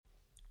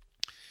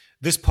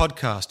This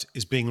podcast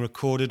is being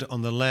recorded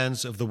on the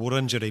lands of the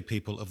Wurundjeri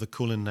people of the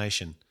Kulin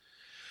Nation.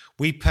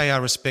 We pay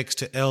our respects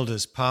to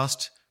elders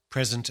past,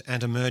 present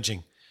and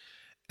emerging,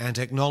 and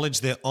acknowledge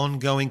their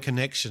ongoing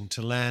connection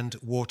to land,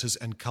 waters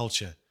and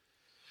culture.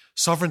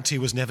 Sovereignty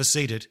was never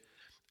ceded,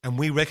 and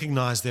we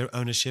recognise their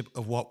ownership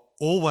of what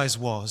always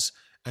was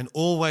and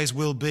always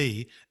will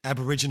be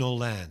Aboriginal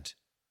land.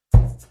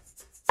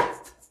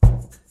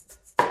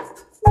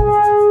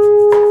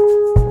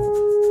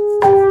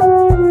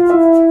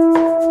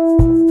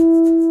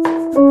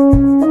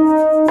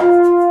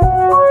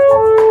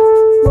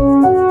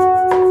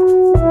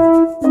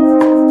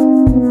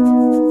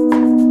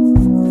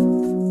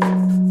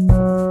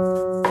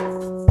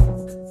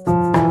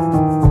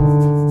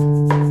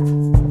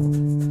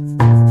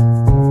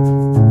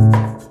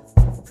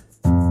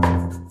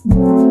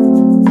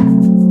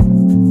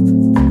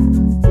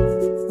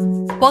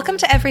 Welcome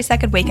to Every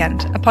Second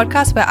Weekend, a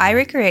podcast where I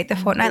recreate the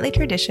fortnightly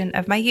tradition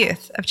of my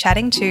youth of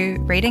chatting to,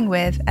 reading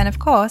with, and of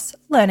course,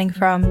 learning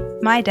from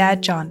my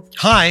dad, John.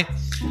 Hi.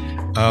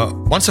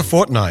 Once a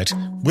fortnight,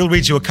 we'll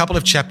read you a couple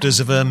of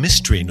chapters of a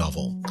mystery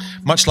novel,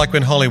 much like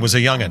when Holly was a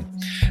young'un,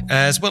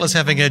 as well as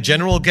having a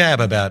general gab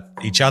about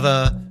each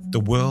other, the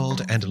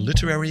world, and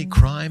literary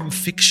crime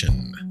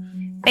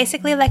fiction.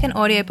 Basically like an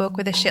audiobook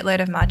with a shitload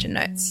of margin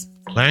notes.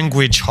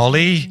 Language,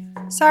 Holly.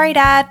 Sorry,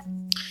 Dad.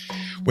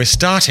 We're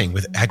starting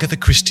with Agatha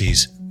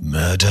Christie's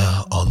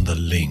Murder on the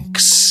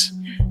Links.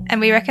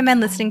 And we recommend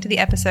listening to the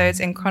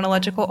episodes in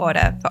chronological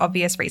order for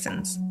obvious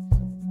reasons.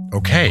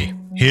 Okay,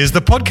 here's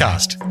the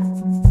podcast.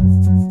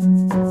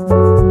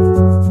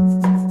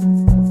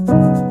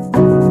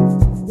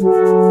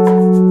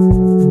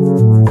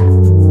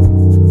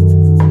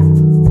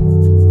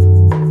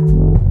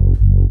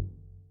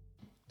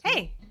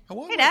 Hey.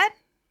 Hello. Hey, Dad.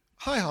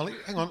 Hi, Holly.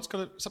 Hang on,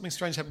 something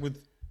strange happened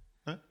with...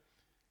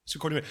 It's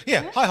recording.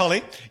 Yeah. Hi,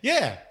 Holly.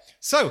 Yeah.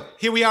 So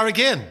here we are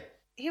again.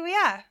 Here we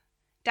are.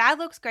 Dad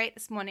looks great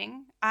this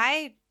morning.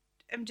 I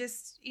am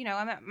just,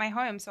 I'm at my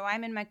home, so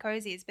I'm in my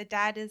cozies. But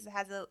Dad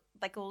has a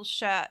little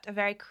shirt, a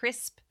very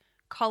crisp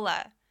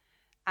collar,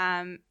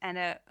 and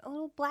a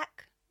little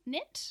black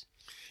knit.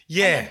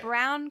 Yeah. And a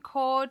brown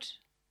cord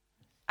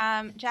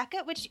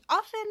jacket, which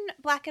often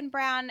black and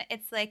brown,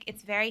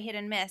 it's very hit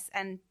and miss.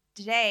 And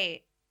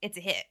today, it's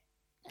a hit.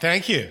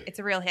 Thank you. It's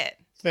a real hit.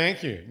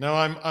 Thank you. No,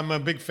 I'm a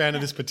big fan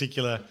of this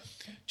particular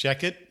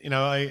jacket.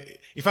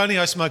 If only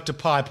I smoked a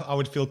pipe, I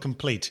would feel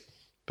complete.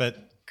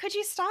 But could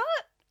you start?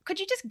 Could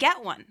you just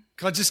get one?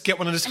 Could I just get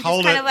one and and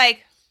hold just it? kind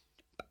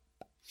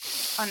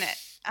of on it.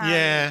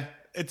 Yeah.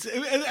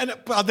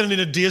 But other than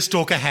a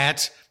deerstalker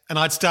hat, and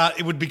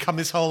it would become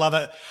this whole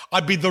other.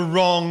 I'd be the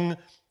wrong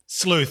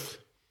sleuth.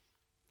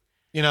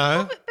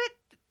 But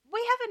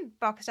we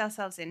haven't boxed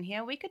ourselves in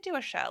here. We could do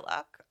a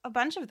Sherlock. A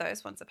bunch of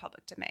those ones are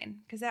public domain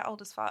because they're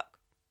old as fuck.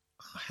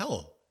 Oh,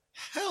 hell.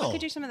 We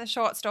could do some of the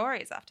short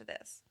stories after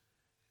this.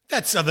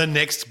 That's the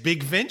next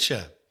big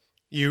venture.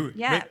 You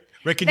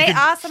reckon they you could...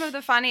 are some of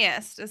the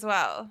funniest as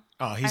well.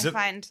 Oh, I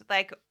find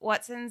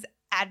Watson's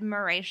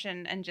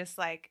admiration and just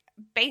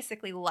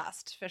basically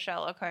lust for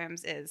Sherlock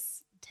Holmes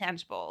is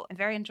tangible and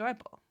very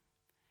enjoyable.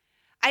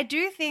 I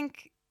do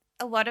think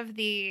a lot of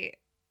the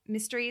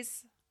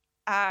mysteries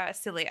are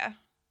sillier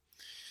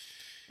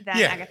than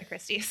Agatha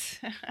Christie's.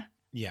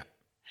 Yeah.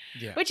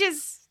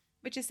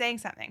 Which is saying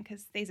something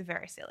because these are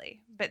very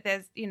silly. But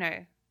there's,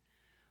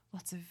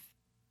 lots of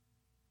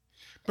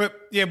But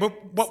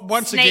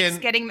once snakes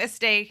again... getting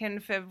mistaken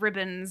for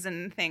ribbons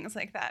and things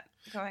like that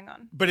going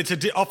on. But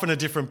it's often a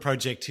different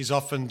project.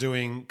 Conan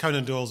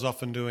Doyle's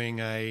often doing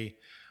I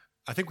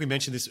think we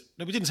mentioned this.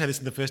 No, we didn't say this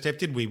in the first step,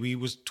 did we? We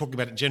was talking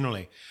about it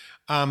generally.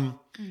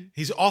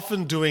 He's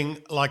often doing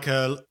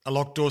a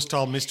locked door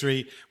style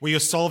mystery where you're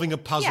solving a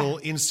puzzle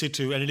in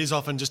situ, and it is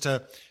often just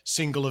a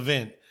single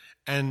event.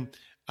 And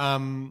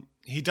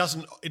it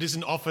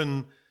isn't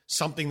often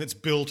something that's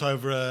built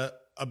over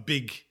a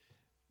big.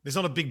 There's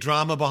not a big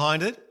drama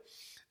behind it.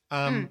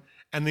 And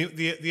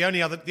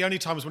the only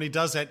times when he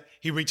does that,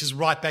 he reaches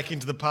right back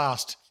into the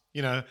past,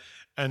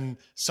 and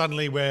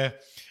suddenly we're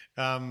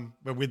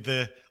with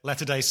the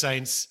Latter-day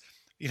Saints,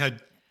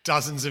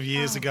 dozens of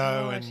years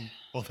ago God. and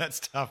all that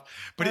stuff.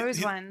 But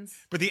Those ones.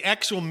 But the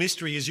actual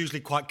mystery is usually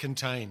quite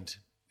contained.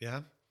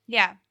 Yeah.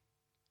 Yeah.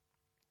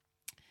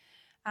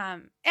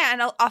 And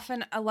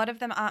often a lot of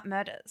them aren't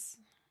murders.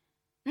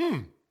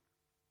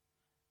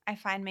 I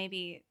find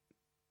maybe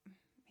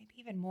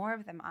even more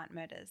of them aren't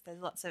murders.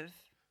 There's lots of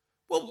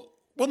well,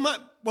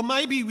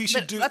 maybe we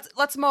should do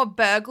lots more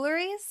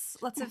burglaries.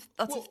 Lots of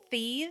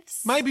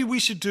thieves. Maybe we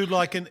should do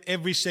an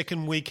every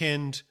second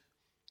weekend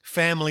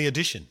family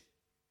edition.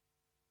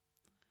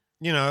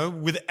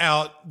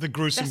 Without the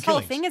gruesome this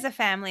killings. whole thing is a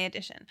family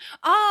edition.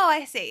 Oh,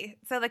 I see.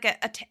 So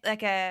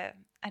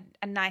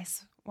a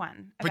nice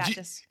one about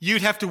But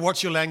you'd have to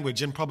watch your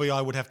language, and probably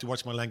I would have to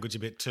watch my language a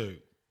bit too.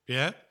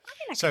 Yeah.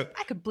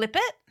 I could blip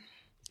it.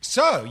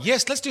 So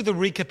yes, let's do the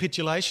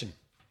recapitulation.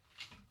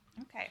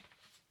 Okay.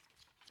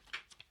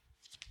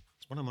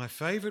 It's one of my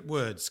favourite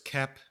words,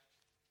 cap.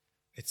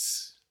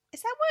 It's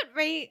Is that what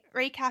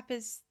recap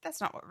is? That's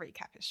not what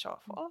recap is short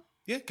for.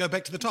 Yeah, go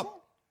back to the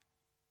top.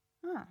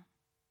 Oh.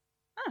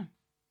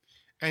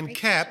 And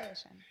cap,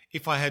 Recapitulation.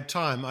 if I had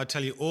time, I'd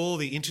tell you all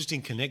the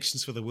interesting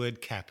connections for the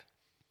word cap.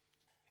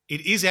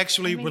 It is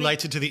actually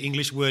related to the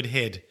English word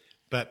head,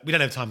 but we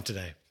don't have time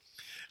today,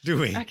 do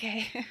we?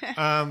 Okay.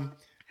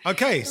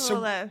 Okay, A so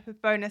little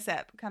bonus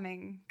ep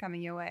coming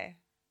your way.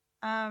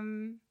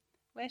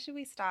 Where should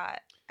we start?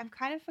 I've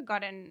kind of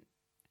forgotten.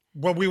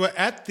 well, we were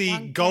at the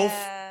Bunker. golf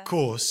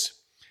course,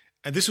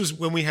 and this was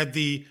when we had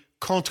the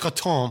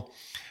contretemps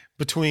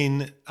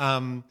between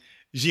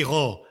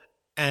Giraud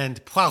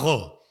and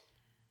Poirot.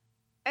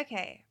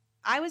 Okay,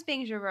 I was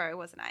being Giraud,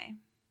 wasn't I?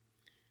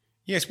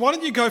 Yes, why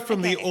don't you go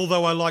from the Okay.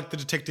 although I like the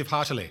detective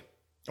heartily,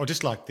 or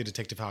dislike the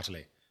detective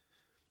heartily?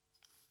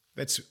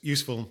 That's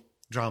useful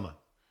drama.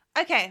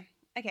 Okay.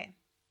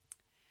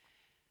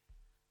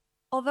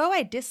 Although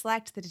I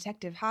disliked the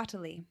detective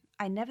heartily,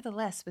 I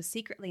nevertheless was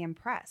secretly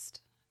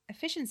impressed.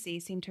 Efficiency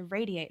seemed to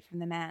radiate from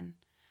the man.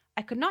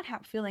 I could not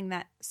help feeling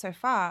that, so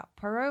far,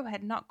 Poirot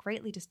had not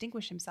greatly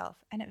distinguished himself,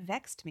 and it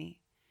vexed me.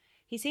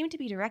 He seemed to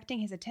be directing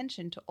his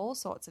attention to all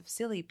sorts of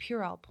silly,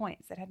 puerile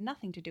points that had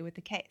nothing to do with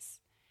the case.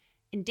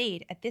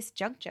 Indeed, at this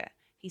juncture,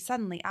 he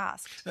suddenly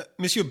asked,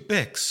 Monsieur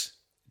Bex,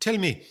 tell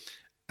me,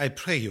 I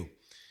pray you,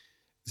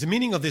 the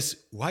meaning of this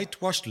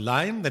whitewashed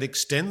line that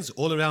extends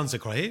all around the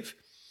grave?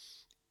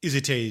 Is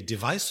it a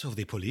device of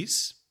the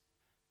police?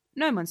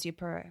 No, Monsieur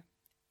Poirot.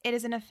 It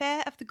is an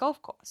affair of the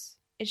golf course.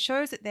 It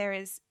shows that there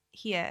is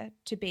here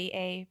to be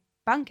a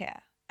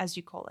bunker, as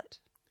you call it.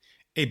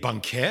 A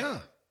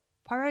bunker?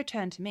 Poirot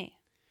turned to me.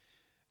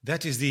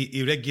 That is the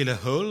irregular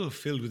hole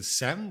filled with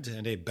sand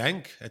and a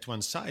bank at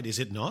one side, is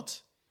it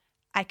not?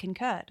 I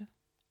concurred.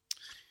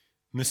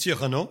 Monsieur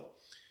Renaud,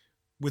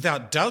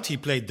 without doubt he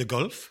played the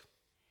golf.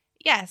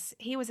 Yes,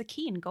 he was a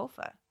keen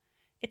golfer.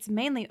 It's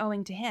mainly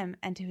owing to him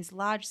and to his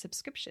large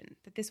subscription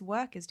that this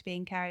work is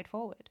being carried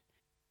forward.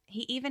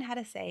 He even had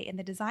a say in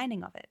the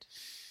designing of it.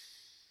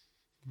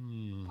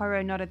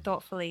 Poirot nodded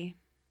thoughtfully.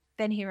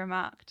 Then he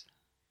remarked,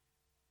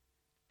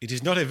 It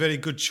is not a very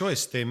good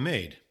choice they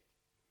made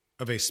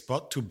of a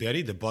spot to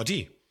bury the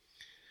body.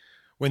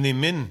 When the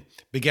men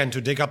began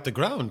to dig up the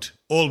ground,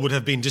 all would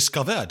have been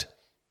discovered.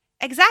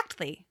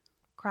 Exactly,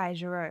 cried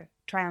Giraud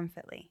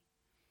triumphantly.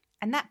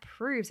 And that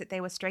proves that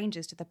they were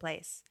strangers to the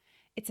place.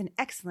 It's an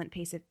excellent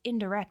piece of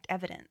indirect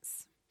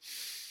evidence,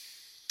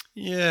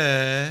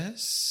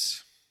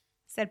 Yes.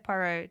 said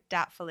Poirot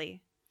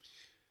doubtfully.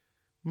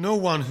 No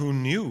one who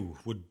knew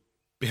would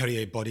bury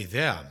a body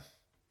there,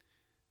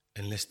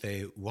 unless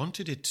they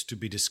wanted it to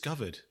be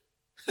discovered.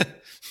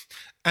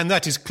 And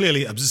that is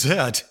clearly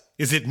absurd,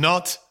 is it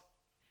not?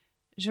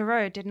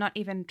 Giraud did not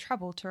even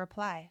trouble to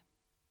reply,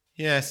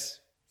 Yes,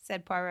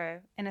 said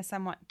Poirot in a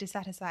somewhat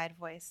dissatisfied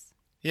voice.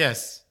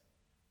 yes.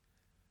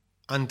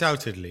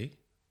 Undoubtedly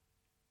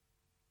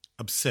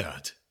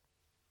absurd.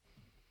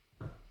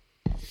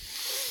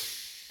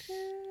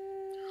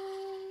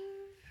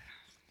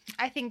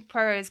 I think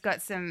Poirot's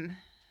got some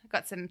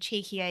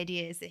cheeky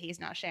ideas that he's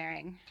not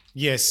sharing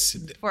Yes,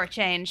 for a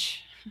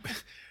change.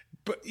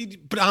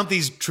 but aren't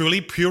these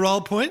truly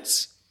puerile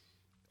points?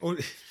 Or,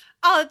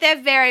 Oh,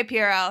 they're very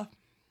puerile.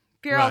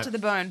 Puerile Right. to the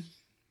bone.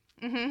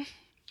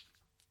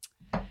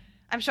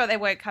 I'm sure they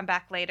won't come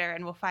back later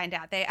and we'll find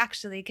out they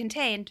actually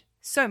contained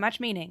so much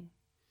meaning.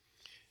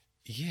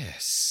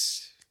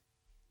 yes.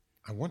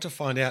 I want to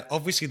find out.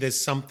 Obviously, there's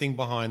something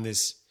behind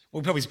this.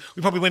 We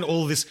probably went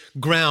all this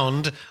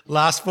ground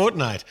last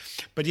fortnight.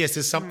 But yes,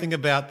 there's something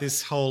about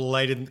this whole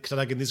laid in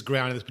this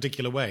ground in this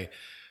particular way.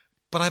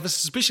 But I have a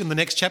suspicion the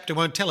next chapter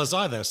won't tell us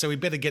either. So we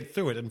better get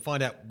through it and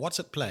find out what's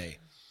at play.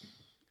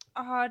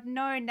 Oh,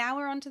 no. Now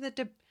we're on to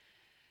the...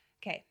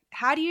 Okay.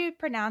 How do you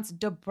pronounce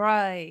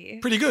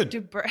Debray? Pretty good.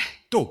 Debray.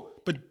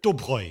 But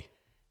Dobroi.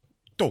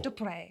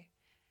 Debray.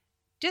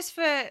 Just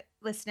for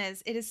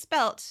listeners, it is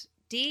spelt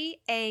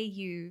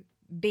Daubreuil.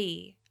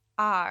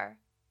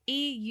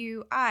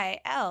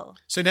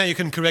 So now you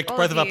can correct All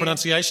both of of our you.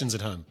 pronunciations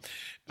at home.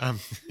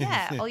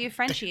 Yeah, all you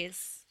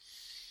Frenchies.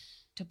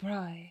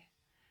 Debray.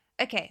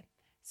 Okay,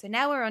 so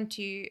now we're on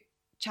to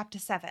chapter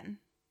 7.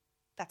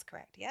 That's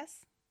correct,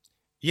 yes?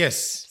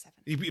 Yes.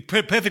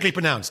 Perfectly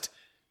pronounced.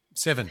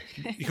 7.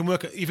 You can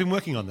work. You've been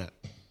working on that.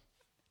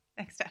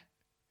 Next time.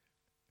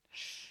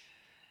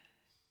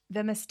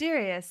 The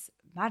mysterious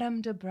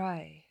Madame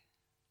Debray.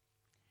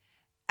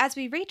 As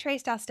we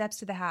retraced our steps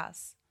to the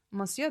house,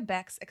 Monsieur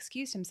Bex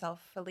excused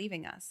himself for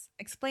leaving us,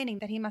 explaining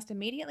that he must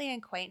immediately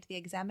acquaint the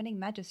examining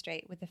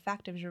magistrate with the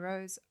fact of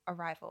Giraud's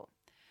arrival.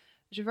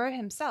 Giraud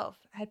himself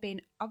had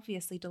been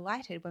obviously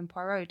delighted when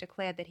Poirot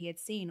declared that he had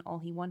seen all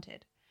he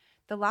wanted.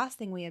 The last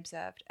thing we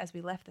observed as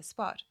we left the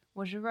spot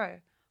was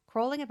Giraud,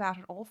 crawling about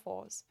on all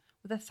fours,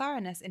 with a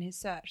thoroughness in his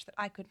search that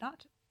I could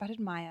not but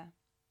admire.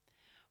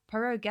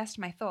 Poirot guessed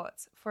my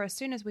thoughts, for as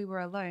soon as we were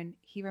alone,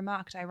 he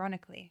remarked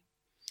ironically,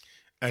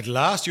 At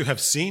last you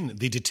have seen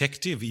the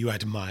detective you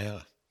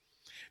admire.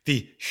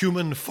 The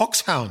human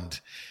foxhound.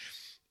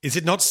 Is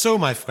it not so,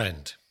 my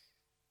friend?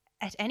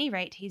 At any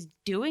rate, he's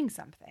doing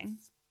something,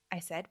 I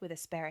said with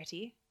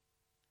asperity.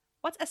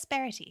 What's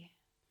asperity?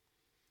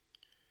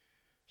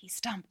 He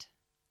stumped.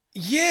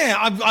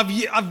 Yeah,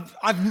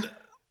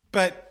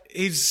 but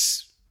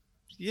it's,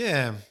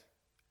 yeah.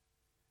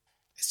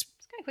 Just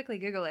going to quickly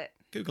Google it.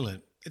 Google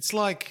it. It's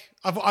like,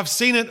 I've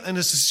seen it and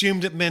it's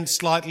assumed it meant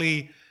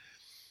slightly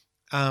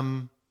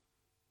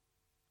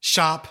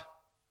sharp.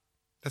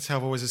 That's how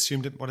I've always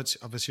assumed it,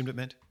 I've assumed it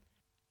meant.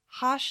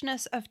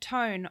 Harshness of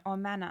tone or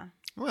manner.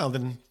 Well,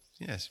 then,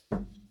 yes.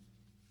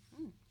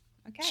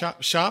 Okay.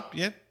 Sharp,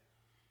 yeah.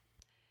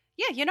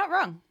 Yeah, you're not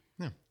wrong.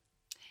 Yeah.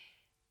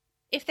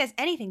 If there's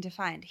anything to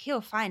find,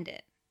 he'll find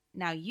it.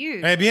 Now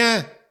you... Eh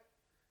bien,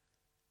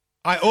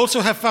 I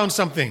also have found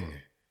something.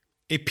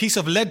 A piece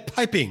of lead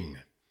piping.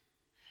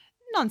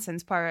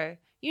 Nonsense, Poirot.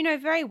 You know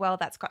very well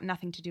that's got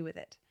nothing to do with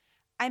it.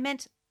 I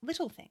meant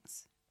little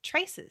things.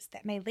 Traces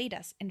that may lead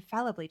us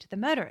infallibly to the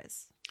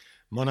murderers.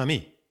 Mon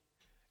ami,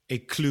 a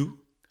clue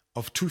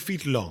of 2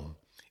 feet long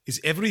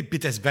is every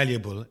bit as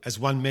valuable as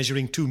one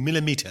measuring 2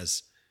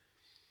 millimeters.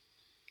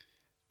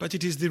 But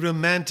it is the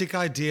romantic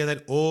idea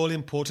that all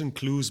important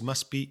clues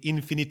must be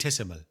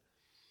infinitesimal.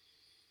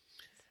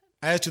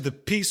 As to the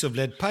piece of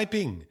lead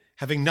piping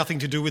having nothing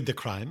to do with the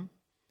crime,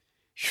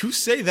 you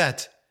say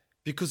that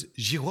because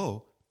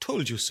Giraud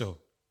told you so.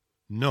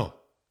 No.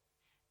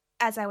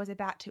 As I was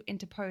about to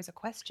interpose a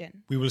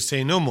question. We will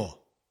say no more.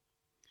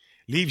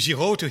 Leave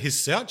Giraud to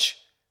his search,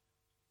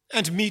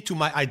 and me to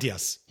my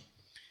ideas.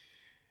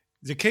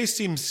 The case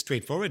seems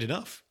straightforward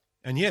enough,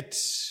 and yet,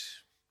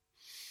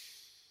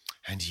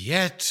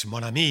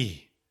 mon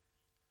ami,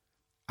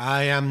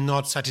 I am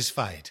not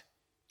satisfied.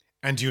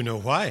 And you know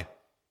why?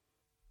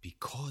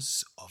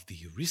 Because of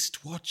the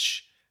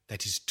wristwatch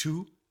that is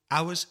 2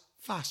 hours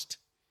fast.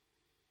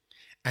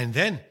 And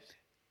then,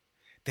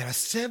 there are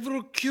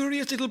several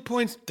curious little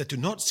points that do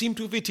not seem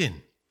to fit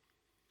in.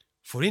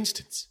 For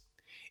instance,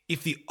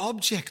 if the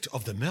object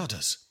of the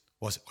murders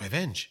was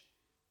revenge,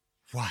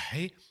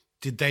 why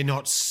did they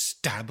not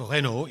stab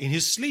Renaud in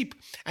his sleep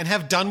and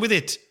have done with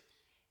it?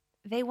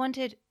 They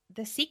wanted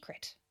the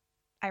secret,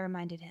 I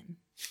reminded him.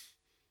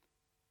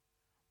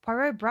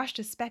 Poirot brushed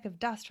a speck of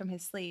dust from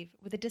his sleeve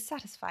with a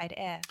dissatisfied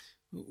air.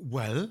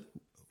 Well,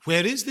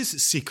 where is this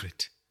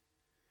secret?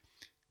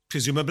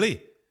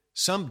 Presumably,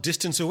 some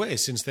distance away,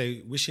 since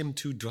they wish him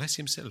to dress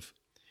himself.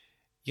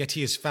 Yet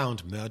he is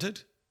found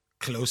murdered,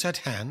 close at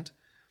hand,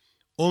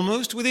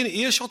 almost within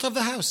earshot of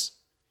the house.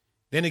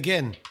 Then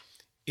again,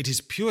 it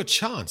is pure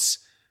chance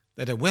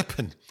that a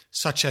weapon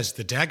such as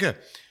the dagger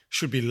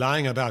should be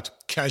lying about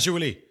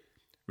casually,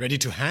 ready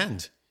to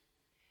hand.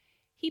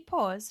 He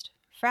paused,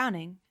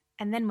 frowning,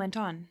 and then went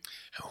on.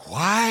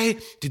 Why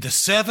did the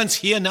servants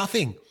hear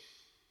nothing?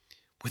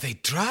 Were they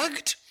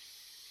drugged?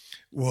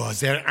 Was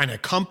there an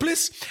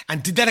accomplice?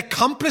 And did that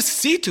accomplice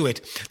see to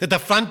it that the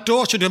front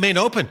door should remain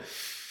open?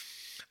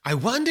 I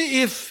wonder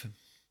if...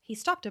 He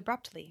stopped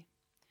abruptly.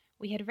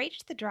 We had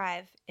reached the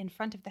drive in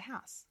front of the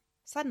house.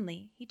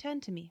 Suddenly, he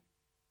turned to me.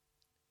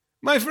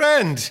 My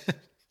friend,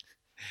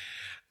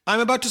 I'm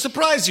about to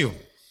surprise you.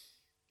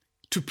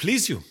 To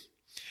please you.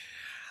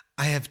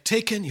 I have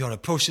taken your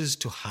approaches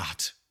to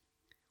heart.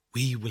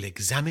 We will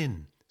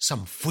examine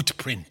some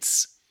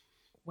footprints.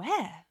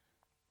 Where?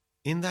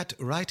 In that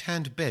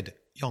right-hand bed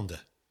yonder.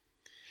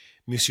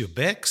 Monsieur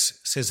Bex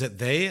says that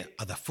they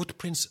are the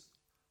footprints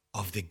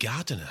of the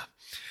gardener.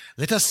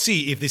 Let us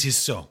see if this is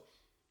so.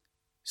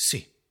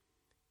 See,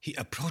 he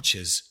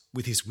approaches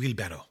with his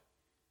wheelbarrow.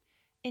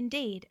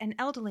 Indeed, an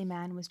elderly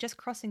man was just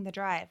crossing the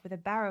drive with a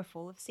barrow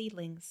full of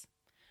seedlings.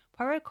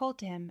 Poirot called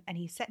to him, and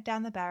he set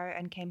down the barrow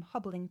and came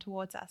hobbling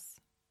towards us.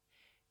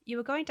 You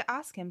were going to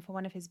ask him for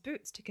one of his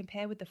boots to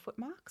compare with the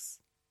footmarks?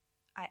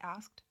 I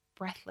asked,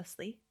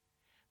 breathlessly.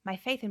 My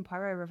faith in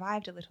Poirot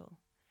revived a little.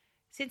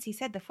 Since he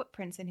said the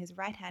footprints in his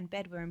right-hand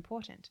bed were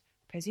important,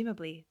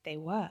 presumably they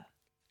were.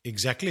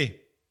 Exactly,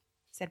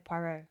 said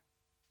Poirot.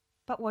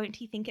 But won't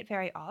he think it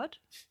very odd?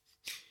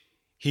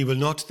 He will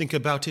not think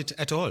about it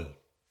at all.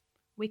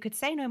 We could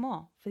say no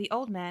more, for the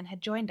old man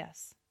had joined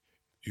us.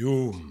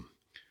 You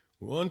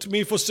want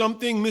me for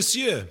something,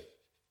 monsieur?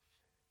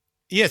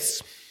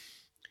 Yes.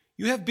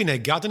 You have been a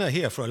gardener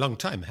here for a long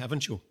time,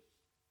 haven't you?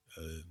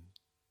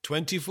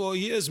 24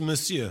 years,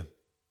 monsieur.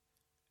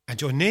 And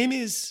your name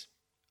is?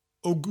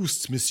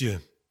 Auguste,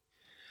 monsieur.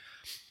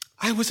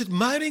 I was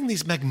admiring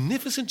these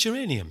magnificent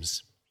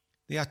geraniums.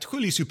 They are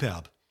truly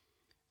superb.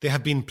 They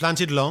have been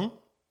planted long?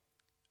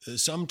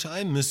 Some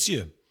time,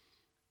 monsieur.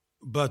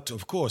 But,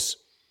 of course,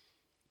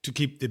 to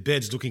keep the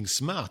beds looking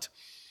smart,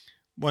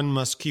 one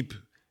must keep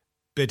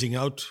bedding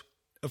out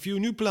a few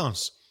new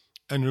plants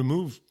and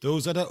remove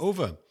those that are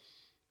over,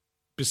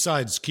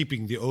 besides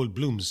keeping the old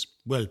blooms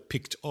well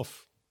picked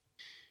off.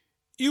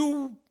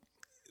 You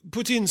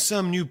put in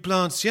some new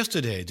plants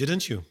yesterday,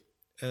 didn't you?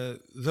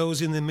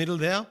 Those in the middle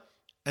there,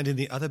 and in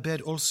the other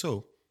bed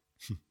also.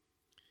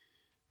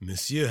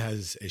 Monsieur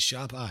has a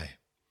sharp eye.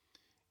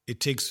 It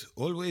takes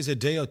always a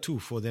day or two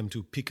for them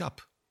to pick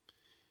up.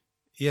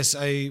 Yes,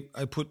 I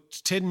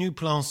put 10 new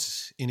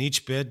plants in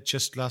each bed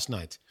just last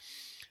night.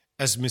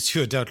 As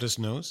monsieur doubtless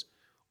knows,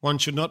 one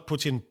should not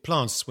put in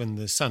plants when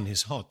the sun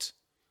is hot.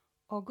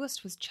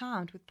 Auguste was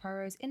charmed with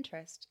Poirot's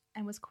interest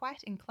and was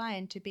quite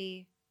inclined to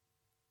be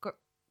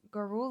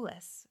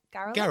garrulous.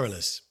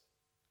 Garrulous.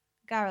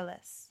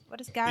 Garrulous. What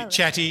is garrulous?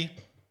 Chatty.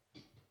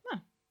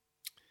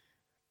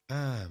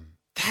 Huh.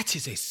 That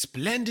is a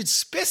splendid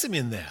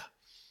specimen there.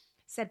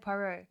 Said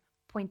Poirot,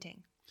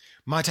 pointing.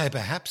 Might I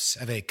perhaps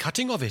have a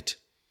cutting of it?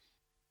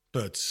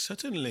 But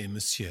certainly,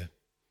 monsieur.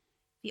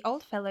 The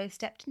old fellow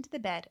stepped into the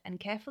bed and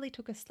carefully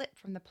took a slip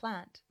from the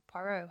plant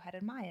Poirot had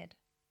admired.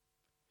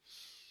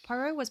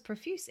 Poirot was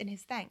profuse in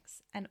his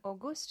thanks, and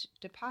Auguste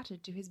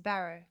departed to his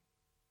barrow.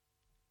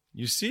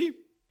 You see?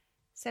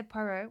 Said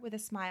Poirot with a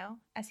smile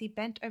as he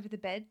bent over the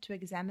bed to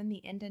examine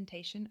the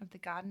indentation of the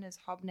gardener's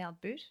hobnailed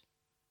boot.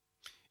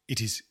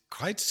 It is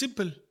quite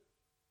simple.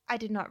 I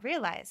did not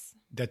realize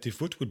That the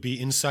foot would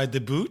be inside the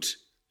boot?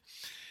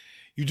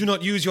 You do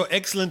not use your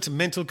excellent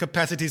mental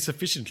capacity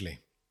sufficiently.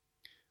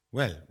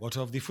 Well, what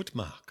of the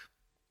footmark?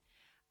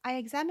 I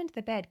examined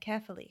the bed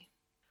carefully.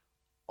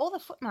 All the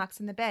footmarks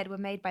in the bed were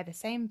made by the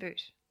same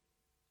boot,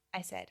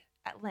 I said,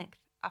 at length,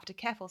 after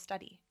careful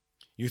study.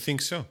 You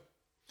think so?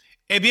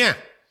 Eh bien,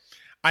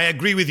 I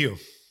agree with you.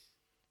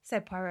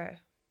 Said Poirot.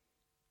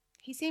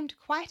 He seemed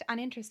quite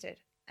uninterested,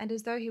 and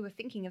as though he were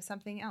thinking of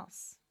something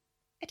else.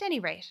 At any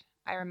rate,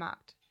 I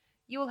remarked,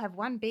 you will have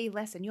one bee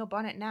less in your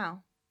bonnet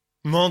now.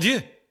 Mon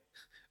Dieu!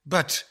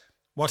 But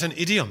what an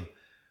idiom!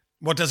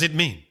 What does it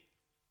mean?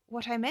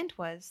 What I meant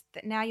was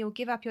that now you'll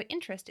give up your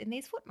interest in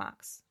these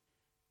footmarks.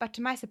 But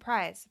to my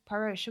surprise,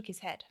 Poirot shook his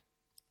head.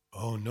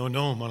 Oh, no,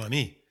 mon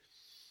ami.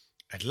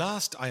 At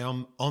last I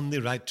am on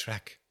the right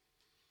track.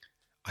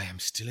 I am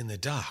still in the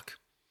dark.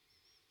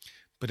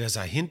 But as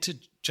I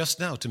hinted just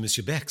now to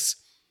Monsieur Bex,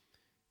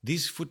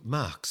 these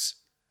footmarks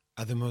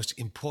are the most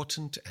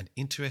important and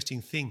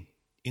interesting thing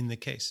in the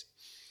case.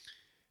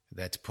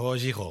 That poor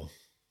Giraud.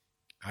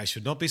 I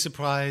should not be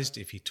surprised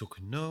if he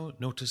took no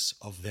notice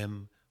of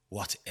them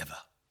whatever.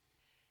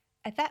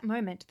 At that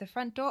moment, the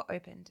front door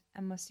opened,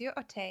 and Monsieur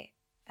Ottet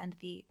and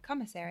the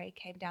commissary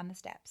came down the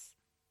steps.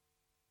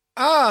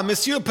 Ah,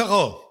 Monsieur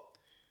Perrault,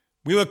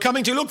 we were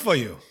coming to look for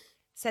you,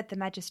 said the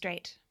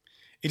magistrate.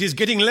 It is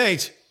getting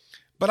late,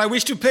 but I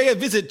wish to pay a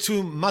visit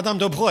to Madame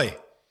d'Aubroy.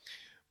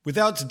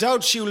 Without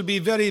doubt she will be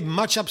very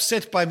much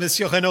upset by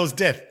Monsieur Renault's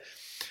death,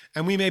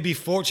 and we may be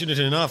fortunate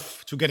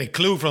enough to get a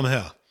clue from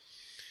her.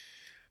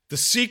 The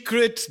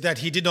secret that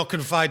he did not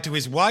confide to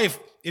his wife,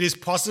 it is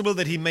possible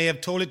that he may have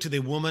told it to the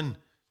woman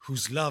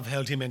whose love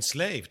held him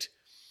enslaved.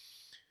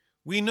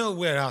 We know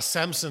where our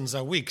Samsons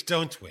are weak,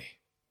 don't we?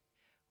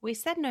 We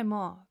said no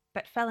more,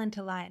 but fell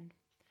into line.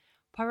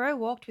 Poirot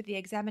walked with the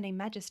examining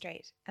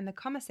magistrate, and the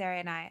commissary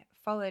and I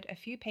followed a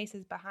few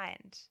paces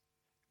behind.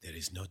 There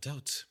is no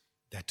doubt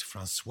that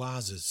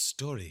Françoise's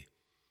story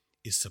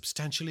is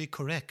substantially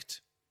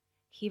correct,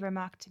 he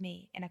remarked to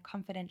me in a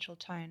confidential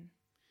tone.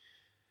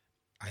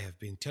 I have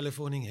been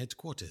telephoning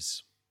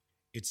headquarters.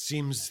 It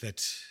seems that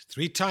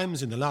 3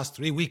 times in the last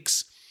 3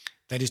 weeks,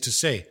 that is to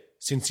say,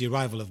 since the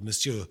arrival of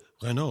Monsieur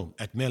Renault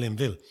at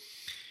Merlinville,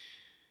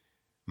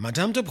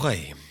 Madame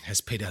d'Aubray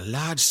has paid a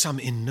large sum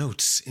in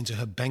notes into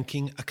her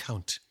banking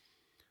account.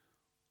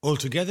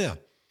 Altogether,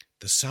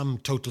 the sum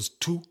totals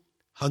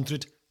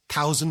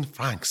 200,000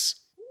 francs.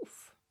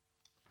 Oof.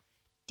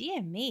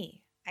 Dear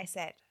me, I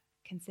said,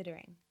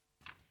 considering.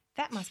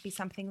 That must be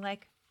something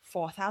like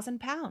 4,000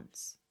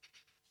 pounds.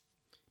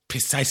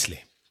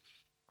 Precisely.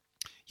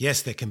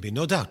 Yes, there can be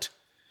no doubt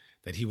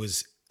that he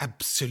was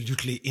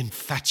absolutely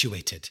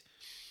infatuated.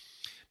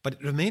 But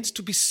it remains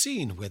to be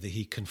seen whether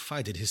he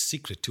confided his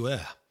secret to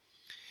her.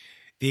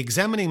 The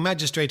examining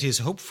magistrate is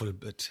hopeful,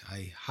 but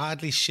I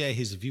hardly share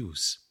his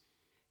views.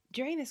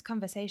 During this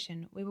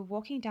conversation, we were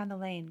walking down the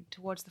lane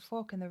towards the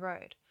fork in the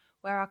road,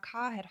 where our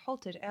car had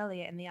halted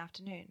earlier in the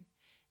afternoon,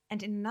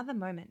 and in another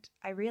moment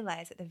I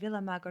realized that the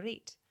Villa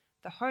Marguerite,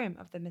 the home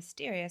of the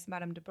mysterious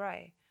Madame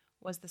d'Aubray,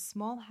 was the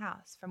small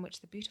house from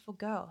which the beautiful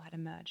girl had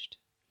emerged.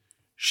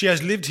 She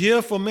has lived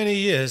here for many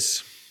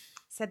years,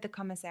 said the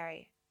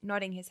commissary,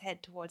 nodding his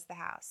head towards the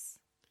house.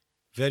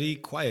 Very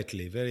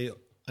quietly, very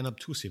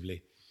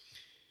unobtrusively.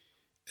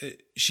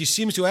 She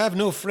seems to have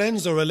no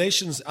friends or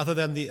relations other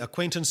than the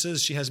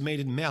acquaintances she has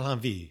made in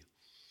Merlinville.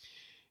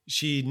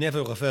 She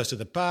never refers to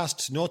the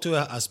past, nor to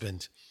her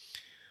husband.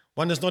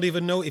 One does not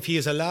even know if he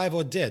is alive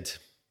or dead.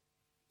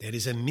 There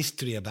is a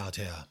mystery about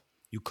her,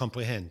 you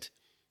comprehend.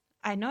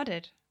 I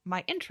nodded,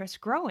 my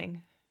interest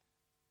growing.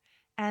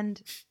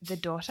 And the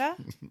daughter?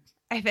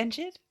 I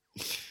ventured.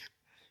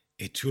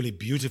 A truly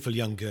beautiful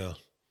young girl.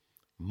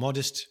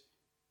 Modest,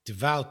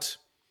 devout,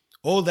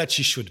 all that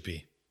she should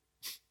be.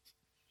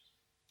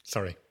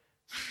 Sorry.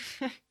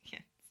 Yeah,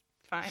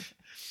 fine.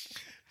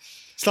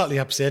 Slightly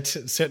upset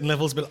at certain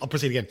levels, but I'll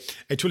proceed again.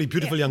 A truly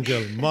beautiful young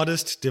girl.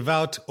 Modest,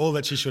 devout, all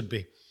that she should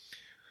be.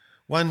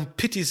 One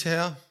pities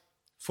her,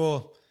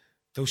 for,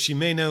 though she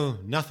may know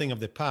nothing of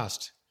the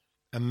past,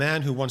 a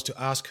man who wants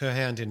to ask her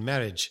hand in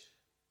marriage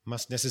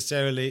must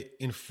necessarily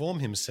inform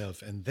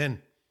himself, and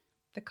then...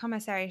 The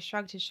commissary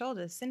shrugged his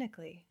shoulders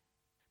cynically.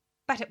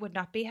 But it would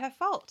not be her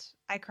fault,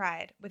 I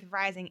cried, with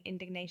rising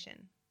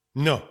indignation.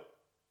 No.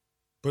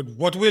 But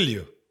what will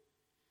you?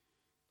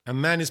 A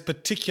man is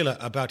particular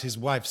about his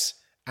wife's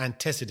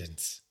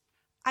antecedents.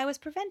 I was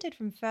prevented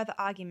from further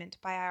argument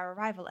by our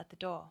arrival at the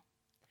door.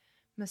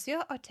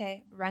 Monsieur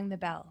Otet rang the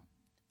bell.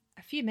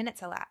 A few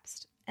minutes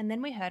elapsed, and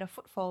then we heard a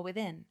footfall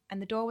within,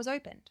 and the door was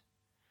opened.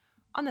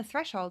 On the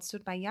threshold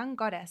stood my young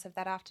goddess of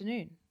that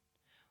afternoon.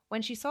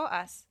 When she saw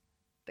us,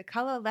 the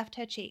colour left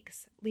her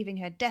cheeks, leaving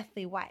her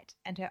deathly white,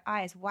 and her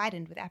eyes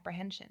widened with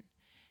apprehension.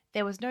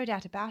 There was no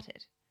doubt about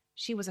it.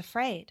 She was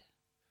afraid.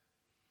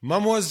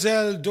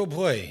 Mademoiselle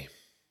Daubreuil,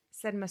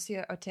 said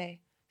Monsieur Otet,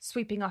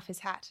 sweeping off his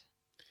hat.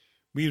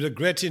 We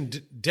regret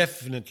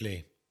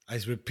indefinitely, I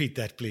repeat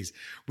that, please.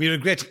 We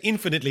regret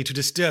infinitely to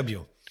disturb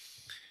you.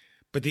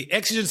 But the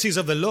exigencies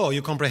of the law,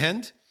 you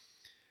comprehend?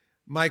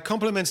 My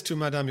compliments to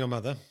Madame your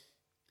mother.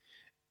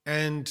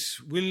 And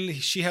will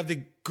she have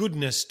the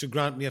goodness to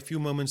grant me a few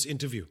moments'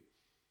 interview?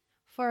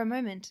 For a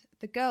moment,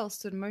 the girl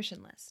stood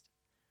motionless.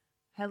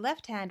 Her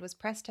left hand was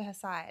pressed to her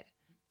side,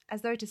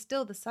 as though to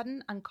still the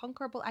sudden,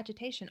 unconquerable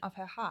agitation of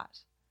her heart.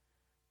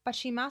 But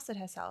she mastered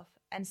herself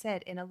and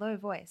said in a low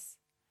voice,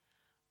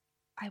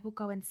 I will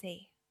go and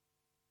see.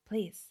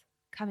 Please,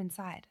 come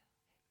inside.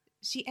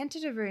 She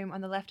entered a room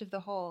on the left of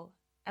the hall,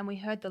 and we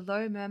heard the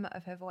low murmur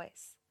of her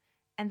voice,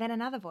 and then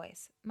another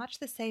voice, much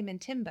the same in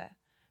timbre,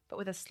 but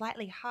with a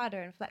slightly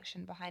harder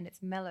inflection behind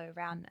its mellow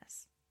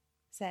roundness,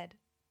 said,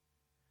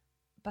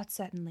 But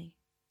certainly,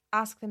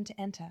 ask them to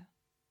enter.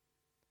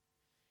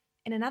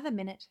 In another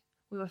minute,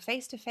 we were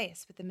face to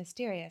face with the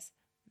mysterious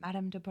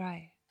Madame de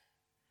Bray.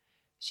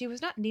 She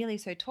was not nearly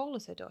so tall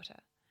as her daughter,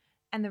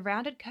 and the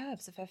rounded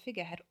curves of her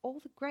figure had all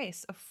the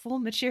grace of full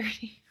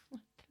maturity.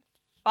 What the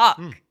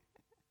fuck?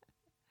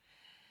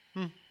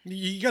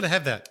 You got to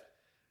have that.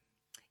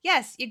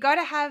 Yes, you got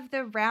to have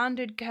the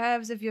rounded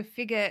curves of your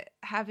figure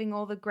having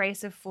all the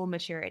grace of full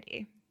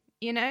maturity.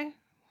 You know?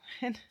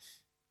 And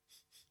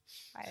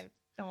I have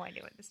no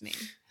idea what this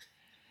means.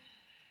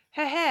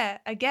 Her hair,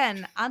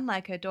 again,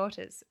 unlike her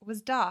daughter's,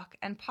 was dark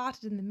and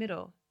parted in the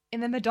middle, in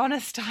the Madonna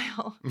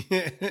style.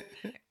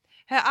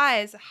 Her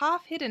eyes,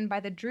 half hidden by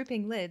the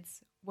drooping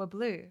lids, were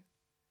blue.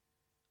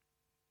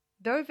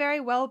 Though very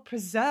well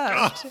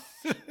preserved.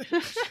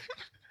 Oh.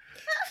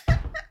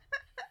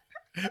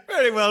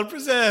 Very well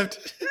preserved.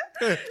 She's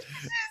very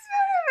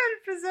well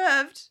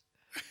preserved.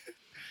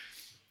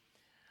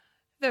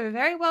 Though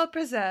very well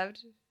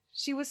preserved,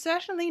 she was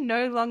certainly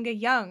no longer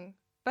young,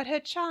 but her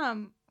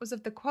charm was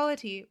of the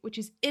quality which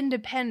is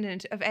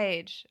independent of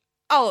age.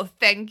 Oh,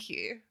 thank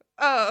you.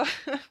 Oh,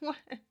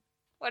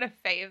 what a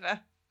favour.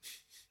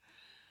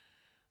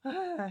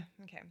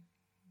 Okay.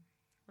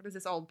 What does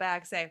this old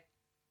bag say?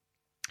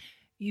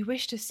 You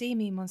wish to see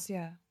me,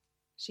 monsieur?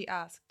 She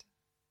asked.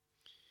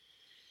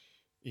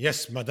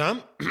 Yes,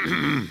 madame.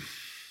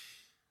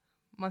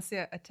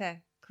 Monsieur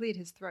Otet cleared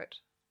his throat.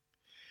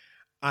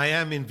 I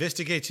am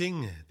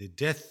investigating the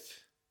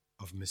death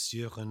of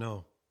Monsieur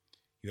Renaud.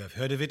 You have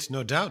heard of it,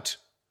 no doubt.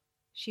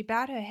 She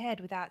bowed her head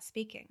without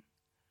speaking.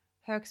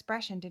 Her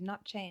expression did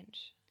not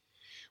change.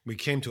 We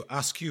came to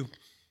ask you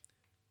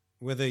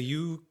whether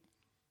you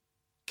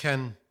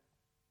can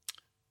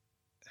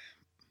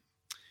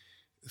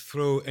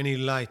throw any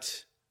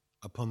light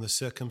upon the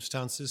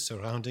circumstances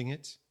surrounding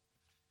it.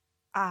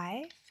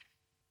 I?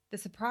 The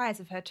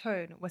surprise of her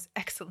tone was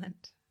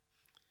excellent.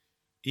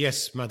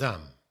 Yes,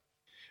 madame.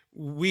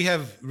 We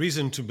have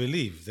reason to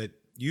believe that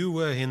you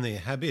were in the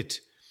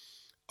habit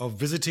of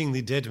visiting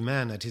the dead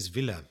man at his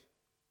villa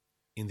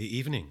in the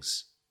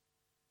evenings.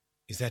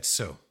 Is that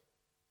so?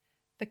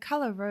 The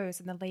colour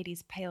rose in the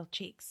lady's pale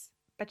cheeks,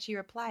 but she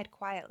replied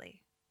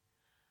quietly,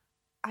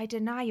 I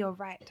deny your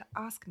right to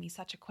ask me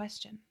such a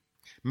question.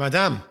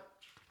 Madame,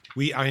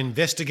 we are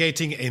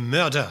investigating a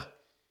murder.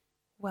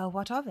 Well,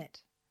 what of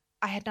it?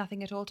 I had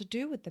nothing at all to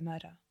do with the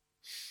murder.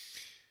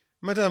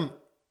 Madame,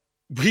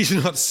 we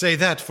do not say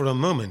that for a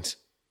moment.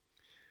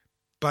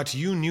 But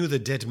you knew the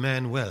dead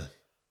man well.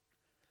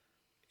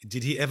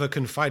 Did he ever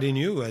confide in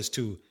you as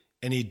to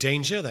any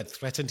danger that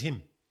threatened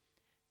him?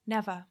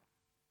 Never.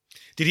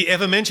 Did he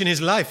ever mention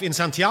his life in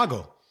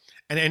Santiago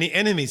and any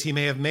enemies he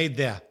may have made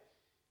there?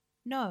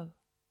 No.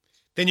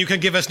 Then you can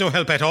give us no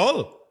help at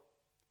all.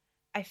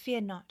 I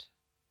fear not.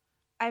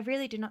 I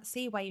really do not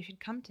see why you should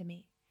come to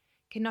me.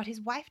 Cannot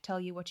his wife tell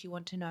you what you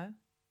want to know?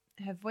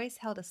 Her voice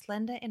held a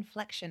slender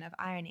inflection of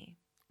irony.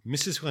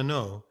 Mrs.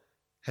 Renaud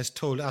has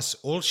told us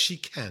all she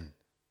can.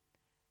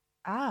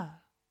 Ah,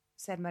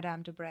 said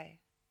Madame de Bray.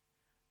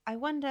 I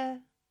wonder...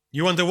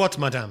 You wonder what,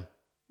 madame?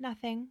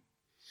 Nothing.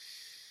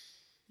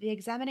 The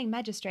examining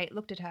magistrate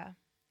looked at her.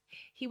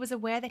 He was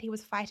aware that he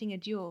was fighting a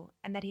duel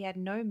and that he had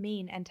no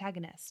mean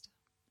antagonist.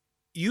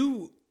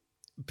 You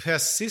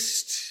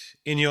persist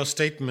in your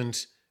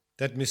statement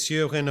that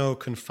Monsieur Renaud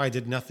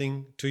confided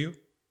nothing to you?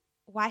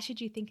 Why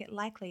should you think it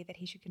likely that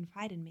he should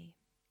confide in me?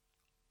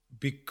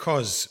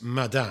 Because,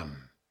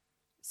 madame,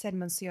 said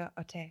Monsieur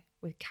Otet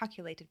with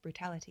calculated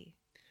brutality,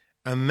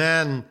 a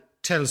man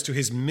tells to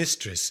his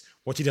mistress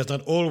what he does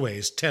not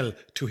always tell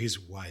to his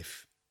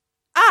wife.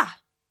 Ah!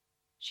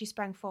 She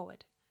sprang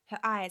forward. Her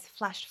eyes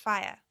flashed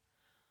fire.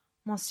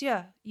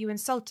 Monsieur, you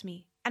insult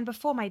me, and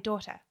before my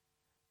daughter.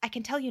 I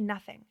can tell you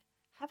nothing.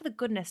 Have the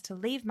goodness to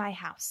leave my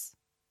house.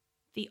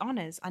 The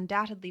honours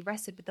undoubtedly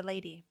rested with the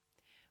lady.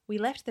 We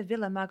left the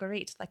Villa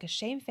Marguerite like a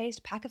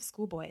shamefaced pack of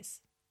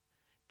schoolboys.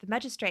 The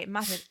magistrate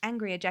muttered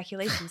angry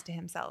ejaculations to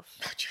himself.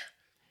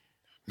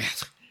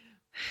 Maître.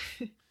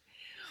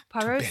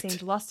 Poirot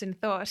seemed lost in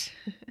thought.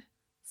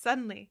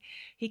 Suddenly,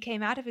 he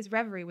came out of his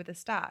reverie with a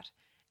start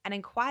and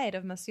inquired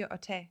of Monsieur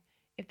Otet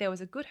if there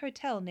was a good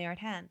hotel near at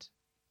hand.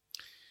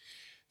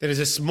 There is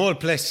a small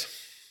place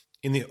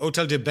in the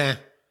Hôtel de Bain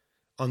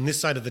on this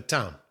side of the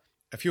town,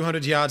 a few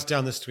hundred yards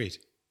down the street.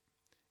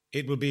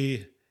 It will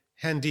be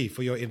handy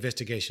for your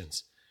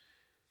investigations.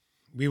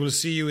 We will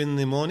see you in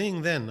the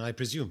morning then, I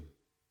presume.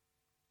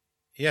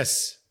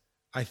 Yes,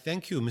 I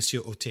thank you,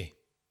 Monsieur Otet.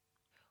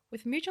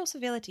 With mutual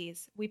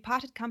civilities, we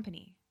parted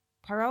company,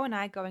 Poirot and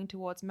I going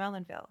towards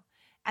Merlinville,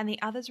 and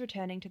the others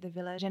returning to the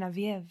Villa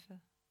Geneviève.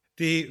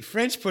 The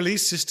French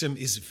police system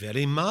is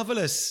very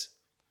marvelous.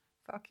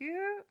 Fuck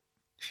you.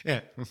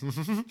 Yeah.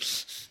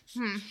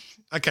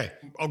 Okay,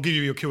 I'll give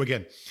you your cue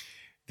again.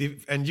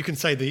 And you can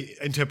say the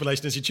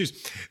interpolation as you choose.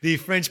 The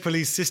French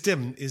police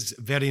system is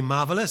very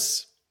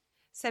marvelous,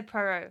 said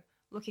Poirot,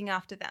 looking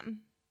after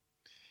them.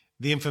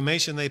 The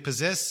information they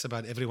possess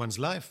about everyone's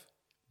life,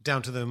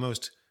 down to the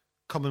most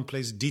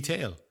commonplace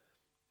detail,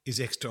 is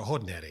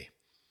extraordinary.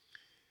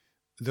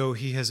 Though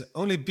he has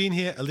only been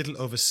here a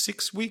little over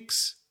 6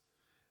 weeks,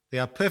 they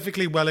are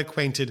perfectly well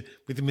acquainted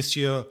with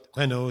Monsieur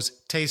Renault's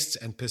tastes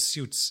and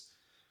pursuits,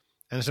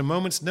 and at a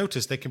moment's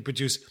notice they can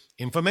produce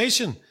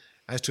information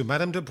as to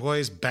Madame de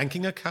Broy's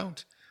banking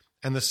account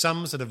and the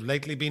sums that have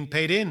lately been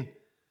paid in.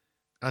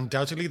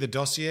 Undoubtedly the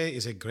dossier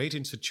is a great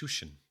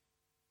institution.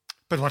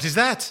 But what is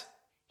that?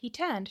 He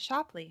turned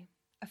sharply.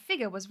 A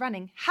figure was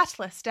running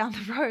hatless down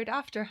the road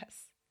after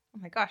us. Oh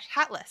my gosh,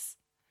 hatless.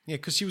 Yeah,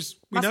 because she was...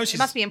 It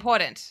must be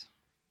important.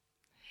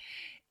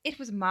 It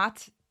was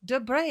Marthe de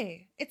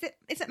Bray. Is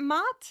it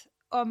Marthe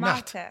or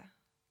Marthe?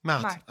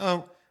 Marthe.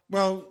 Oh,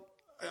 well,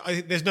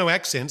 there's no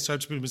accent, so I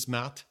just put it as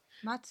Marthe.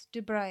 Marthe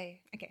de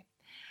Bray. Okay.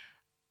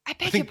 I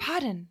beg your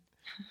pardon,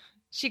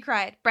 she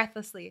cried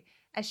breathlessly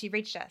as she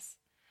reached us.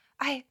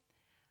 I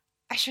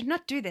should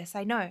not do this,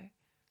 I know.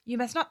 You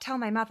must not tell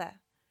my mother.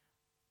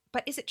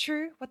 But is it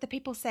true what the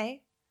people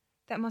say?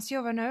 That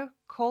Monsieur Renault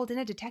called in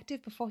a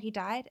detective before he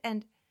died,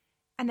 and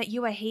that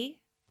you are he?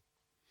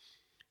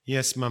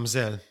 Yes,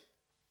 mademoiselle,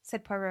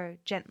 said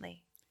Poirot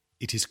gently.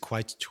 It is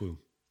quite true.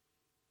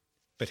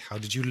 But how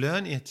did you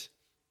learn it?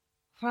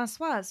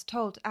 Françoise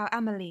told our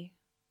Amélie,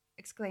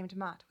 exclaimed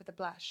Marthe with a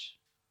blush.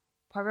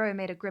 Poirot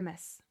made a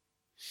grimace.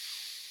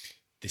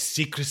 The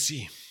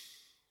secrecy.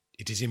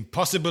 It is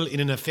impossible in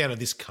an affair of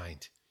this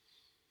kind.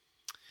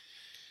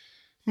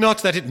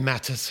 Not that it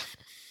matters.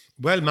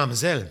 Well,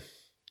 mademoiselle,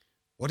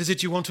 what is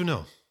it you want to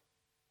know?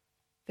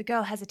 The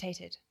girl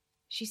hesitated.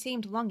 She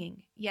seemed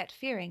longing, yet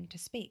fearing to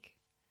speak.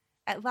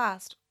 At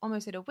last,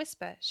 almost at a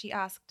whisper, she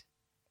asked,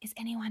 Is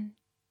anyone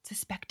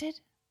suspected?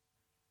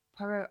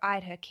 Poirot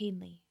eyed her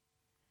keenly.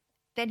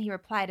 Then he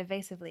replied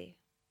evasively,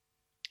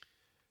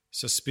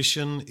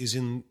 Suspicion is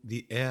in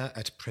the air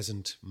at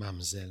present,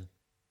 mademoiselle.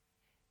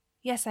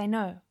 Yes, I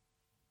know.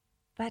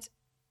 But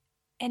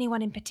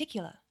anyone in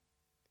particular?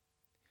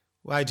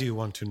 Why do you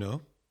want to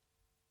know?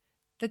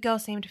 The girl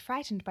seemed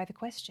frightened by the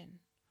question.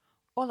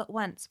 All at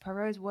once,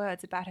 Poirot's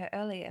words about her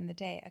earlier in the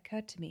day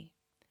occurred to me.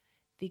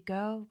 The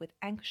girl with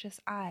anxious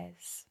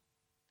eyes.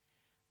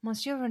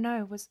 Monsieur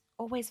Renault was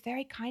always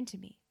very kind to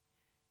me,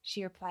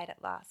 she replied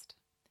at last.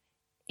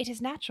 It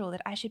is natural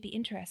that I should be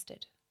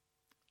interested.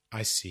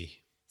 I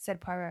see,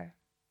 said Poirot.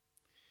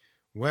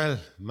 Well,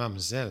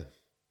 mademoiselle,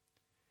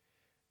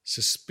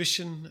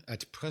 suspicion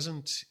at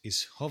present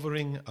is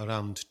hovering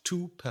around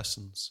 2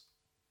 persons.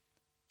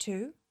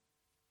 2?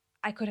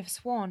 I could have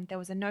sworn there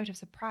was a note of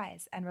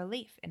surprise and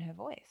relief in her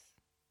voice.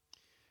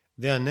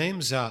 Their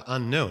names are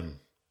unknown,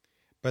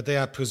 but they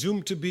are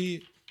presumed to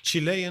be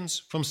Chileans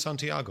from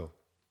Santiago.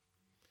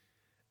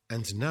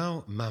 And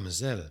now,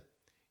 mademoiselle,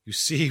 you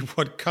see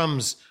what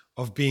comes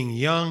of being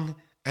young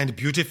and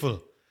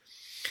beautiful.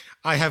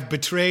 I have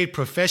betrayed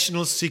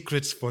professional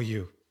secrets for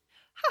you.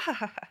 Ha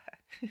ha ha.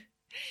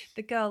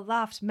 The girl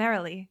laughed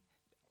merrily,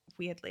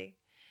 weirdly,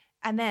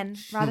 and then,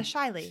 rather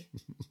shyly,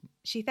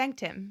 she thanked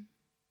him.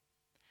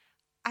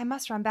 I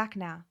must run back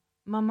now.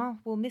 Maman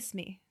will miss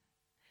me.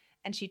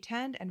 And she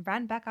turned and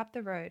ran back up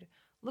the road,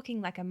 looking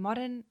like a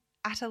modern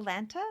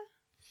Atalanta?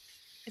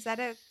 Is that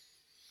a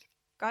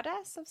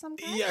goddess of some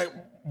kind? Yeah,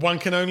 one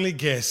can only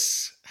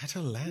guess.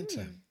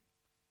 Atalanta.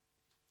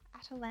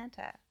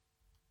 Atalanta.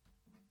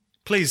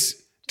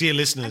 Please, dear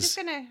listeners. I'm just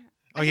gonna.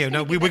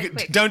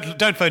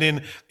 Don't phone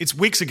in. It's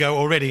weeks ago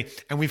already,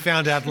 and we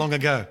found out long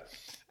ago.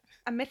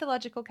 A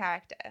mythological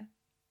character,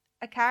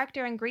 a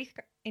character in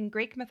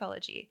Greek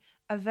mythology,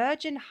 a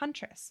virgin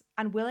huntress,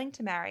 unwilling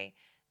to marry,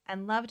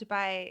 and loved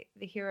by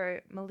the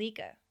hero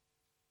Meleager.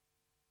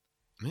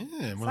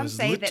 Yeah, Some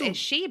say that a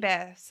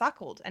she-bear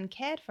suckled and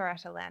cared for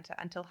Atalanta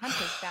until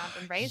hunters found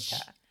and raised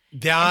her.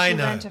 I and she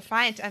know. learned to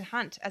fight and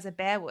hunt as a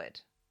bear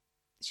would.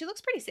 She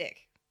looks pretty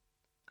sick.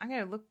 I'm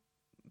going to look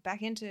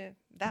back into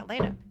that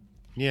later.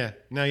 Yeah.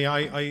 No, yeah,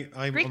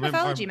 I Greek remember.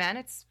 mythology, man.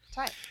 It's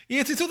tight.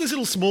 Yeah, it's all these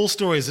little small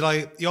stories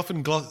that you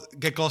often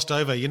get glossed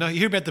over. You know, you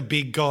hear about the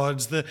big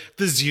gods, the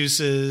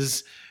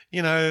Zeuses.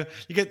 You know,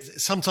 you get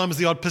sometimes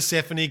the odd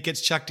Persephone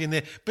gets chucked in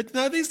there, but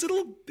no, these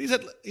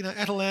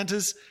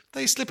Atalantas,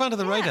 they slip under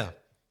the radar.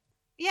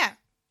 Yeah.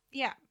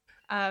 Yeah.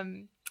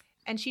 And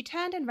she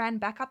turned and ran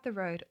back up the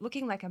road,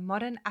 looking like a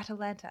modern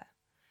Atalanta.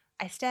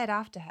 I stared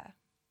after her.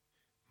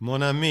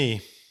 Mon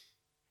ami,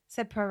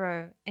 said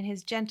Poirot in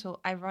his gentle,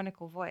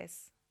 ironical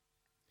voice.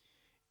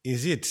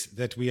 Is it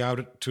that we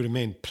are to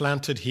remain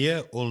planted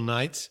here all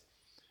night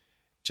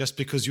just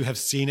because you have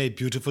seen a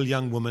beautiful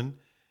young woman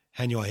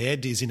and your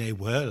head is in a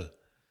whirl?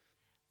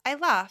 I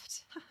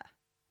laughed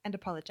and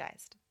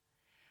apologized.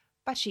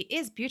 But she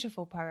is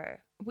beautiful,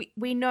 Poirot.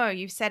 We know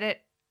you've said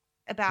it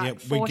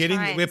about 4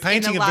 times we're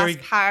painting in the last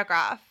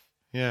paragraph.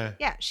 Yeah.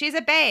 Yeah, she's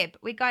a babe.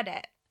 We got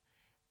it.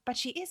 But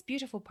she is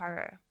beautiful,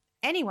 Poirot.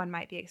 Anyone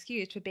might be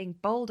excused for being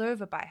bowled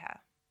over by her.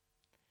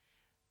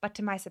 But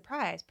to my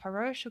surprise,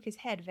 Poirot shook his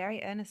head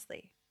very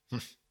earnestly.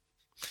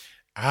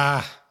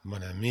 Ah,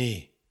 mon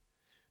ami,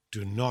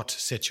 do not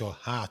set your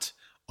heart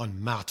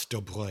on Marthe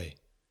Dobreuil.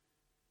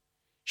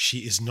 She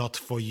is not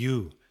for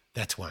you,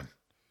 that one.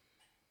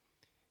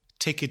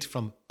 Take it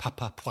from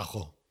Papa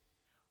Poirot.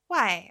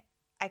 Why,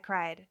 I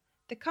cried,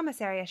 the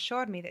commissary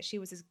assured me that she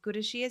was as good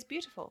as she is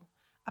beautiful.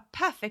 A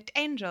perfect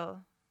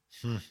angel.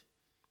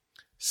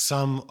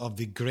 Some of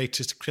the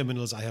greatest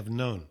criminals I have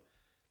known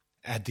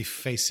had the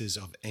faces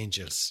of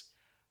angels,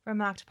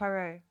 remarked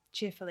Poirot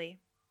cheerfully.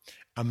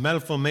 A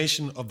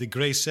malformation of the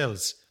grey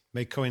cells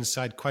may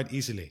coincide quite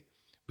easily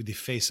with the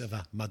face of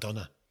a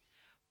Madonna.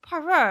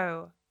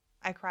 Poirot,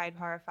 I cried,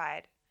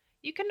 horrified.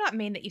 You cannot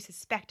mean that you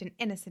suspect an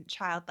innocent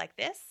child like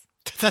this?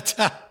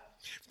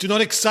 Do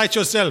not excite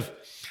yourself.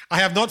 I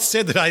have not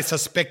said that I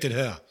suspected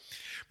her,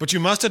 but you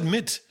must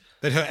admit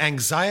that her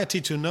anxiety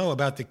to know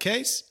about the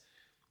case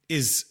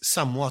is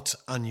somewhat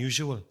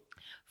unusual.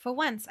 For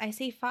once, I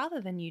see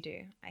farther than you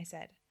do, I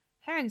said.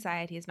 Her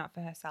anxiety is not for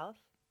herself,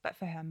 but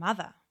for her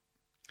mother.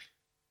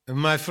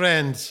 My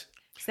friend,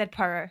 said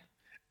Poirot.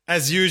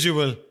 As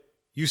usual,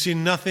 you see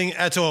nothing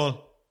at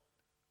all.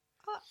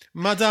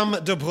 Madame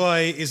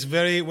Dobreuil is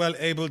very well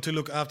able to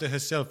look after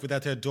herself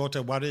without her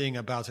daughter worrying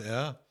about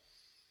her.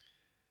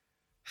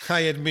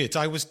 I admit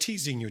I was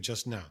teasing you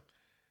just now,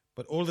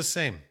 but all the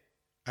same,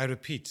 I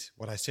repeat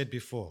what I said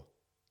before.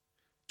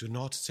 Do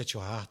not set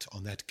your heart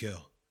on that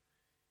girl.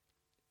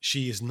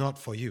 She is not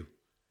for you.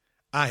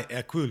 I,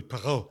 Hercule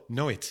Poirot,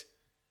 know it.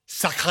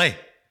 Sacré!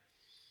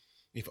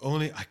 If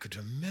only I could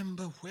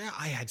remember where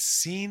I had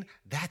seen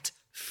that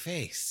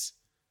face.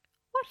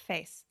 What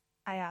face?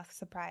 I asked,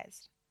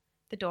 surprised.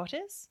 The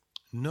daughter's?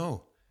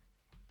 No,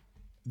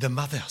 the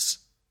mother's.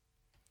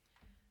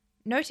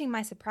 Noting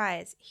my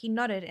surprise, he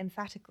nodded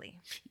emphatically.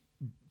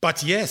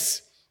 But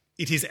yes,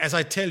 it is as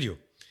I tell you.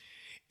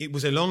 It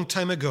was a long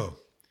time ago,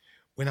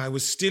 when I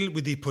was still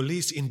with the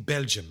police in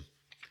Belgium.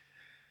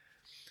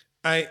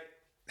 I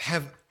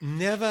have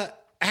never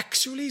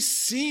actually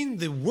seen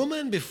the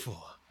woman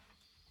before,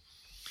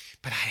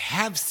 but I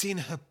have seen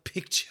her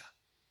picture.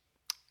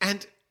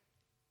 And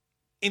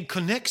in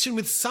connection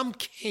with some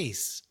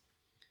case,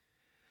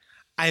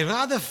 I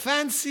rather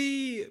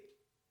fancy...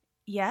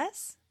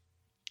 Yes?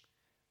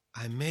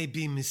 I may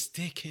be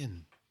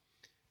mistaken,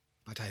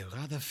 but I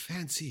rather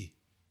fancy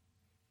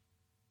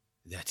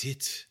that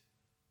it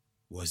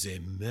was a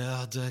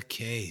murder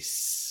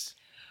case.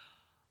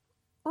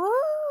 Ooh.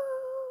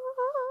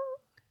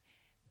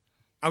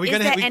 Are we Is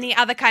going to there have any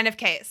other kind of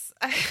case?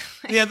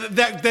 Yeah,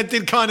 that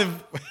did kind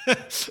of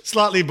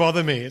slightly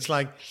bother me. It's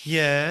like,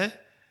 yeah.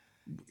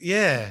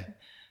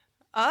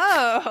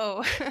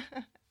 Oh,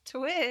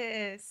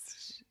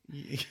 twist.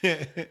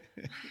 Yeah.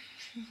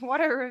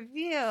 What a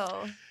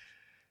reveal.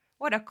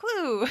 What a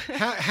clue.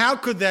 How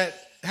could that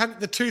have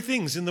the two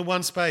things in the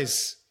one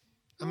space?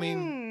 I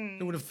mean,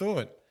 who would have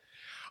thought?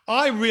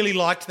 I really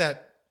liked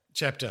that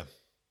chapter.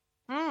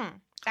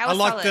 That was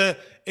solid.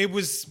 It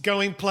was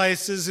going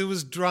places, it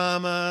was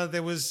drama,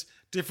 there was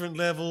different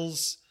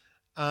levels.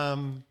 There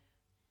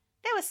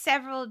were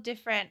several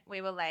different,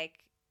 we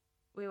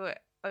were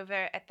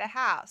over at the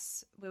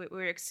house. We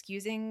were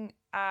excusing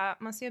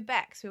Monsieur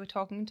Bex. We were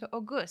talking to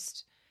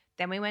Auguste.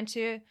 Then we went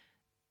to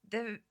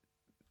the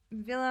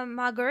Villa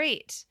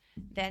Marguerite.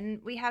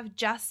 Then we have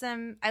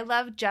I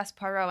love just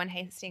Poirot and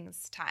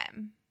Hastings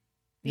time.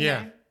 You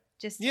know?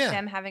 Just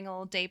them having a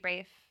little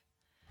debrief.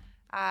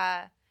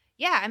 I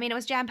mean, it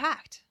was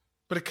jam-packed.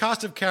 But a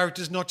cast of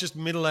characters, not just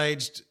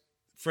middle-aged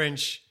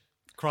French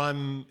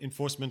crime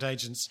enforcement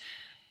agents.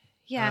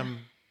 Yeah.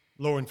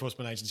 Law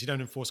enforcement agents. You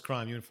don't enforce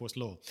crime, you enforce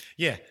law.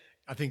 Yeah,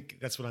 I think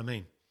that's what I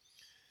mean.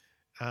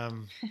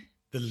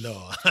 The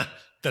law.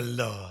 The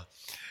law.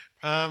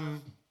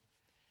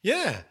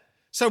 Yeah.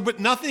 So, but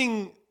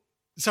nothing...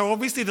 So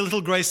obviously the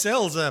little grey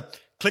cells are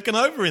clicking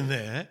over in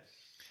there.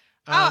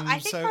 I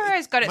think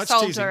Poirot's got it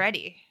solved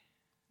already.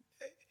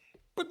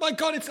 But my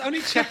God, it's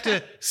only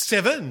chapter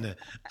 7.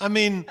 I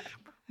mean,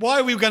 why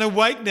are we going to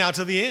wait now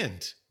till the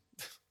end?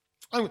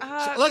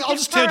 I'll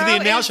just turn to the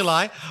end now, shall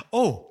I?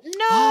 Oh.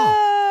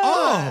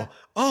 No.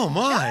 Oh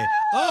my.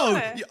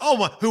 No. Oh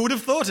my. Who would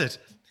have thought it?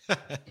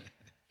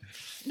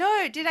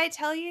 No, did I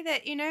tell you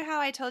that, you know how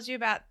I told you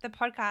about the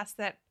podcast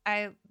that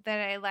I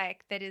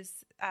like, that is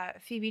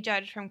Phoebe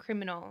Judge from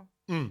Criminal,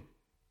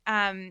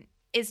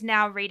 is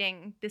now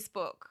reading this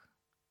book.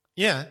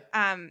 Yeah.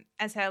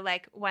 As her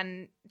like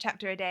one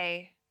chapter a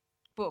day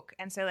book.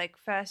 And so like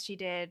first she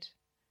did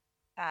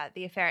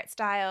The Affair at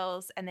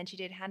Styles, and then she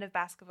did Hand of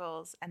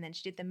Baskervilles, and then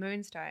she did The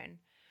Moonstone.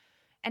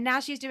 And now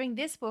she's doing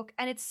this book,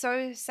 and it's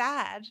so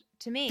sad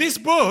to me. This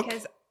book?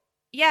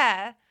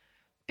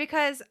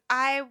 Because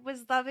I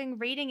was loving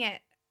reading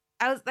it.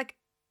 I was like,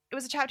 it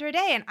was a chapter a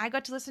day, and I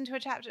got to listen to a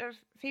chapter of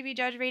Phoebe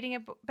Judge reading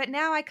a book. But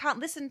now I can't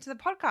listen to the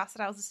podcast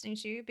that I was listening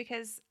to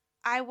because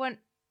I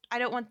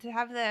don't want to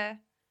have the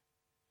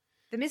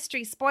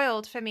mystery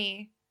spoiled for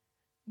me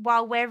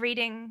while we're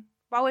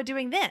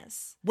doing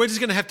this. We're just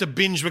going to have to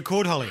binge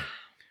record, Holly.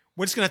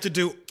 We're just going to have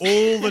to do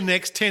all the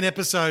next 10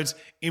 episodes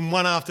in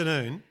one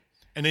afternoon,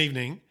 an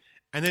evening,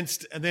 and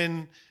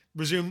then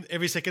resume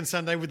every second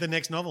Sunday with the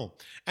next novel.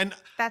 And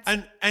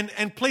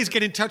please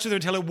get in touch with her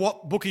and tell her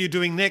what book are you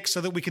doing next so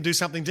that we can do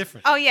something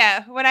different. Oh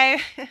yeah,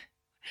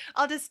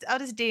 I'll just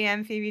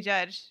DM Phoebe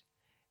Judge.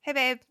 Hey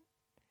babe,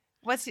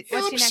 what's your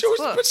next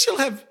book? But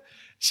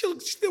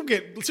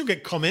she'll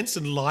get comments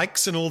and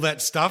likes and all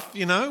that stuff,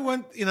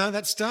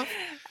 that stuff.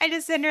 I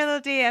just send her a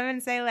little DM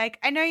and say, like,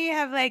 I know you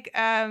have like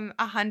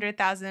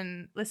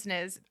 100,000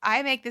 listeners.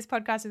 I make this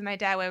podcast with my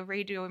dad where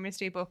we do a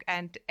mystery book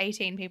and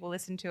 18 people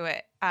listen to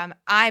it.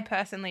 I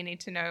personally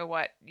need to know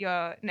what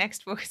your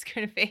next book is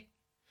going to be.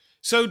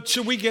 So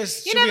should we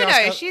guess? You never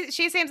know.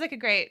 She seems like a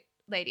great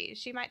lady.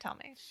 She might tell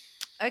me.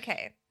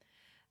 Okay.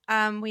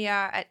 We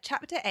are at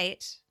chapter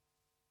 8,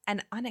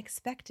 An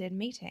Unexpected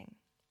Meeting.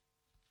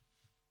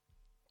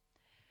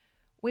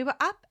 We were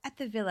up at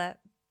the villa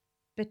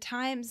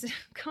betimes.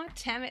 God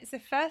damn it, it's the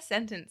first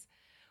sentence.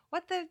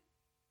 What the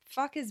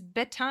fuck is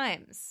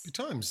betimes?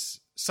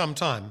 Betimes,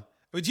 sometime.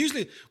 We've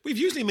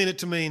usually mean it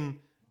to mean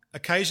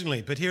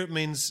occasionally, but here it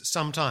means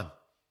sometime.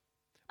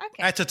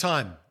 Okay. At a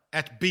time.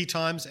 At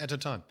betimes, at a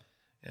time.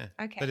 Yeah.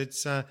 Okay. But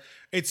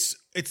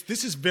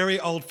this is very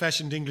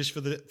old-fashioned English for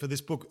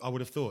this book, I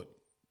would have thought,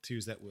 to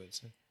use that word.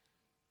 So.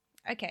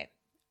 Okay.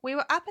 We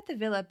were up at the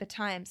villa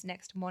betimes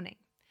next morning.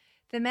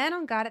 The man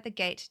on guard at the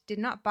gate did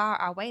not bar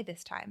our way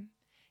this time.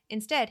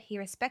 Instead, he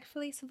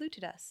respectfully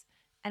saluted us,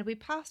 and we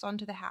passed on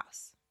to the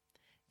house.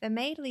 The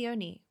maid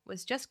Leonie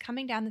was just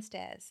coming down the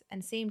stairs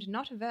and seemed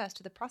not averse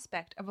to the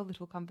prospect of a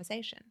little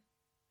conversation.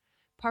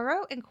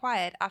 Poirot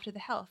inquired after the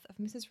health of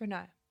Mrs.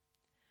 Renaud.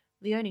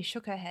 Leonie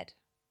shook her head.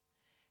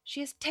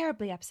 She is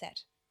terribly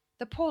upset.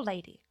 The poor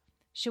lady.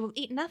 She will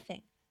eat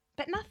nothing,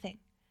 but nothing,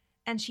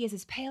 and she is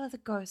as pale as a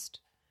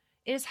ghost.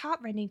 It is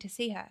heartrending to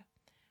see her.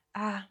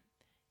 Ah,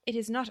 it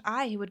is not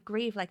I who would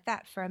grieve like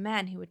that for a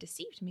man who had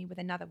deceived me with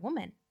another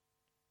woman.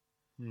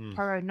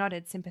 Poirot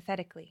nodded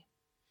sympathetically.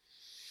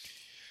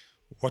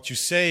 What you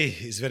say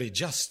is very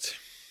just,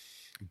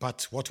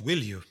 but what will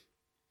you?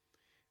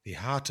 The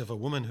heart of a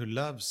woman who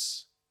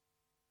loves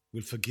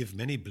will forgive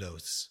many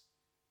blows.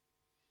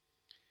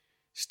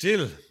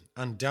 Still,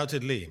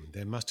 undoubtedly,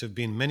 there must have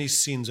been many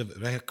scenes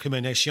of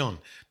recrimination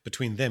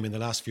between them in the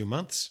last few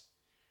months.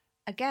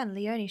 Again,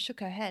 Leonie shook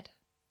her head.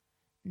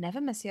 Never,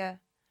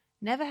 monsieur.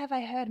 Never have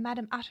I heard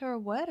Madame utter a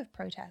word of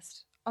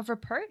protest, of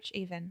reproach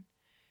even.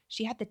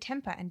 She had the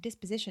temper and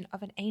disposition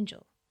of an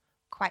angel,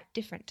 quite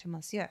different to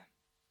monsieur.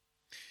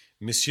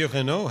 Monsieur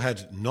Renaud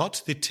had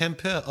not the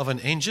temper of an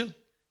angel?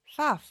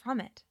 Far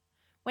from it.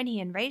 When he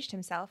enraged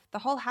himself, the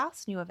whole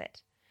house knew of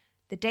it.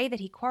 The day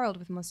that he quarrelled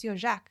with Monsieur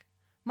Jacques,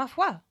 ma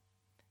foi,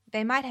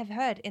 they might have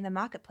heard in the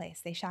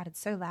marketplace, they shouted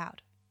so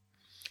loud.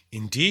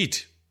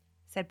 Indeed,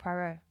 said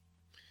Poirot.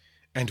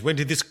 And when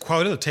did this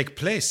quarrel take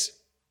place?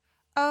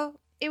 Oh,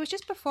 it was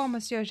just before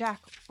Monsieur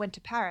Jacques went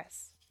to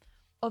Paris,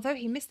 although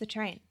he missed the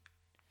train.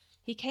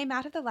 He came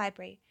out of the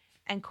library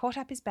and caught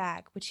up his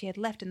bag, which he had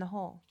left in the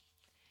hall.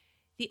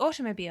 The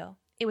automobile,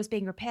 it was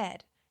being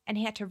repaired, and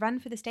he had to run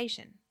for the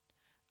station.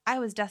 I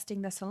was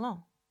dusting the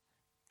salon,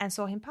 and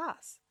saw him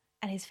pass,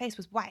 and his face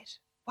was white,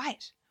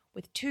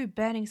 with 2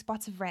 burning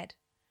spots of red.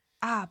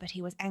 Ah, but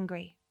he was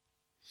angry.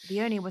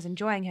 Leonie was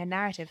enjoying her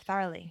narrative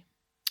thoroughly.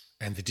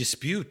 And the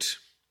dispute,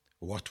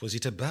 what was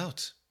it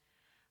about?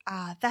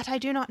 Ah, that I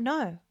do not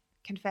know,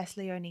 confessed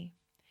Leonie.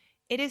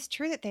 It is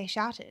true that they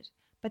shouted,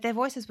 but their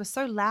voices were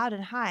so loud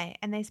and high,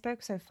 and they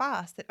spoke so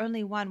fast that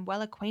only one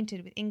well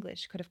acquainted with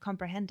English could have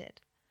comprehended.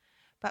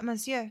 But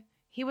monsieur,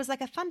 he was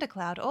like a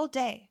thundercloud all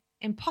day,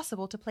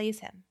 impossible to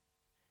please him.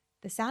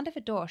 The sound of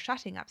a door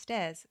shutting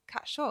upstairs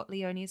cut short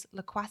Leonie's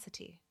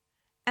loquacity.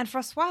 And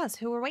Françoise,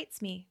 who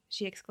awaits me,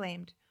 she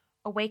exclaimed,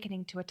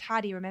 awakening to a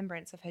tardy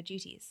remembrance of her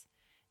duties.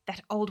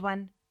 That old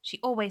one, she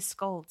always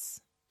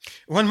scolds.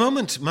 One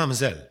moment,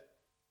 mademoiselle.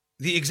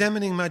 The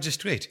examining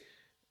magistrate,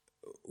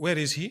 where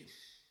is he?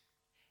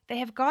 They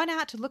have gone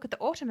out to look at the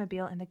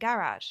automobile in the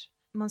garage.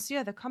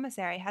 Monsieur the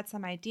commissary had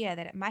some idea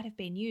that it might have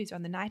been used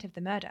on the night of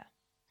the murder.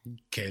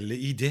 Quelle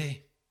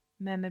idée?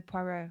 Murmured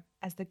Poirot.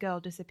 as the girl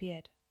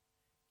disappeared.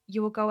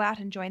 You will go out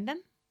and join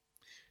them?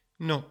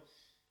 No.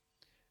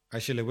 I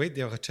shall await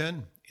their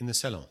return in the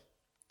salon.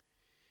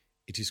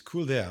 It is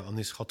cool there on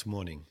this hot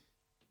morning.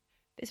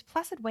 This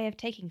placid way of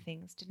taking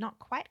things did not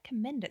quite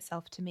commend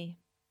itself to me.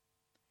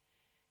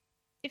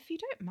 If you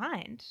don't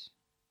mind,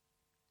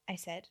 I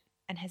said,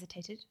 and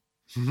hesitated.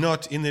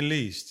 Not in the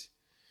least.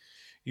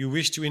 You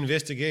wish to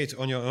investigate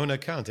on your own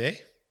account, eh?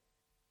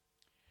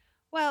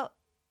 Well,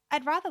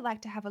 I'd rather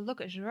like to have a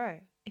look at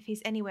Giraud, if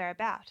he's anywhere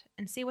about,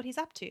 and see what he's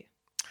up to.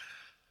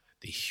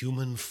 The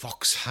human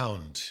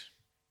foxhound,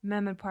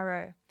 murmured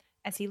Poirot,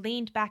 as he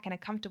leaned back in a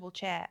comfortable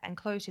chair and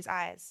closed his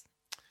eyes.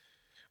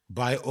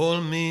 By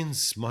all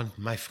means,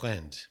 my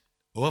friend.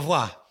 Au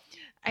revoir.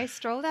 I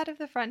strolled out of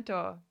the front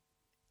door.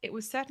 It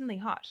was certainly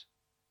hot.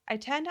 I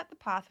turned up the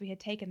path we had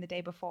taken the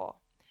day before.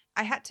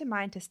 I had to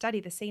mind to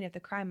study the scene of the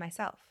crime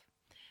myself.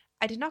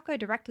 I did not go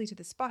directly to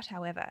the spot,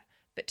 however,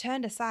 but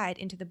turned aside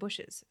into the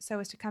bushes so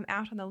as to come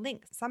out on the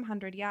links some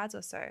 100 yards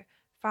or so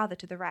farther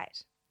to the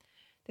right.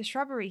 The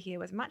shrubbery here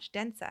was much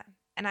denser,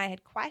 and I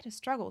had quite a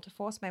struggle to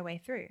force my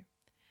way through.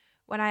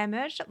 When I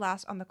emerged at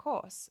last on the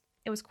course,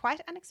 it was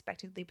quite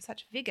unexpectedly with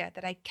such vigour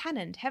that I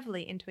cannoned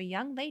heavily into a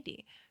young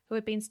lady who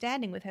had been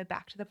standing with her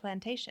back to the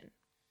plantation.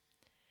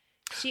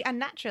 She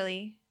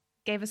unnaturally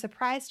gave a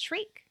surprised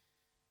shriek.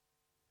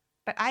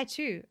 But I,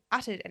 too,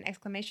 uttered an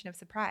exclamation of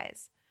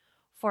surprise,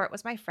 for it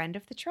was my friend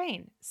of the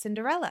train,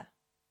 Cinderella.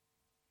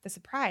 The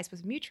surprise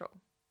was mutual.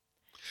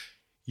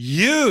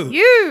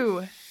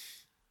 You!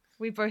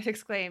 We both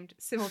exclaimed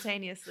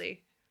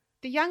simultaneously.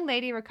 The young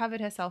lady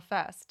recovered herself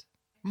first.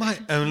 My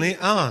only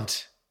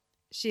aunt!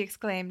 She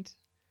exclaimed.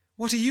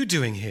 What are you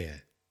doing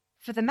here?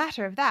 For the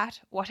matter of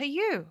that, what are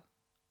you?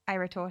 I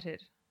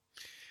retorted.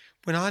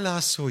 When I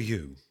last saw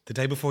you, the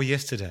day before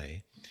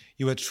yesterday,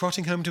 you were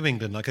trotting home to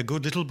England like a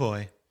good little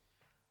boy.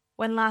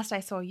 When last I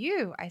saw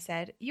you, I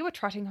said, you were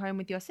trotting home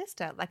with your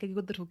sister like a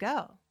good little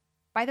girl.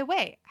 By the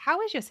way,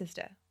 how is your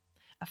sister?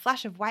 A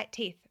flash of white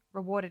teeth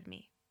rewarded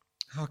me.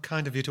 How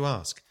kind of you to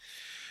ask.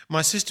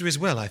 My sister is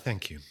well, I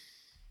thank you.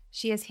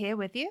 She is here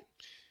with you?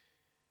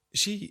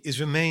 She is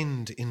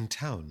remained in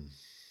town,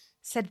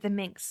 said the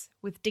minx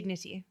with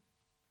dignity.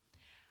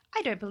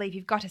 I don't believe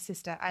you've got a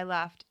sister, I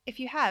laughed. If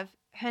you have,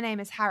 her name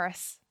is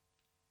Harris.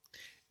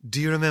 Do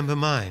you remember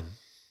mine?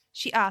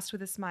 She asked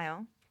with a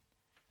smile.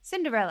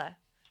 Cinderella,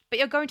 but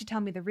you're going to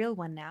tell me the real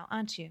one now,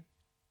 aren't you?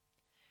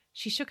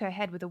 She shook her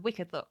head with a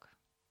wicked look.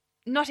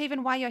 Not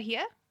even why you're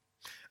here?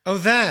 Oh,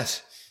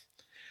 that!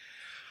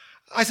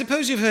 I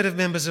suppose you've heard of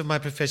members of my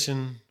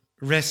profession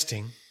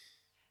resting.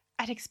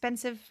 At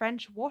expensive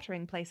French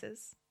watering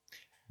places.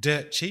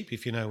 Dirt cheap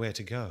if you know where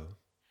to go.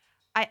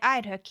 I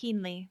eyed her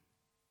keenly.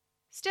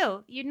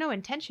 Still, you'd no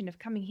intention of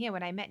coming here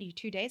when I met you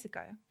 2 days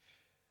ago.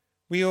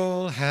 We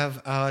all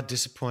have our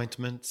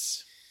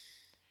disappointments,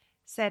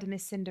 said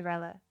Miss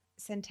Cinderella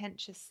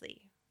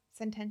sententiously.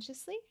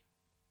 Sententiously?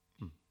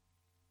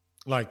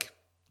 Like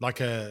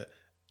a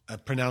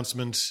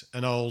pronouncement,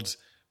 an old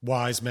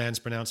wise man's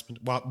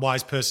pronouncement,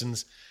 wise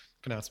person's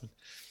pronouncement.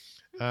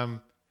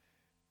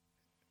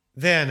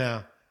 There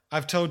now,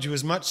 I've told you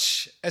as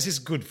much as is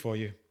good for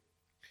you.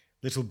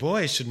 Little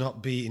boys should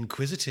not be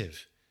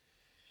inquisitive.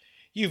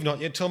 You've not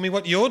yet told me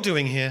what you're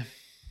doing here.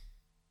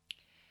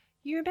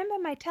 You remember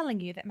my telling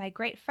you that my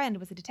great friend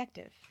was a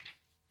detective?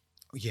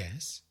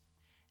 Yes.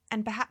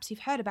 And perhaps you've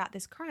heard about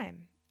this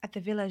crime at the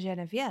Villa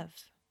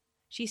Geneviève.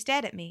 She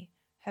stared at me,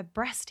 her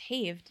breast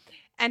heaved,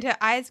 and her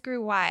eyes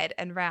grew wide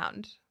and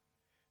round.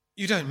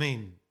 You don't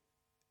mean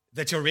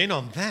that you're in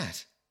on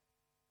that?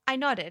 I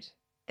nodded.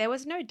 There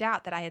was no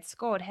doubt that I had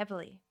scored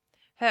heavily.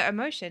 Her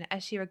emotion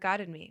as she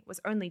regarded me was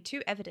only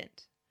too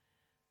evident.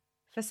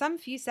 For some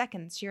few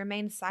seconds she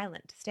remained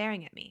silent,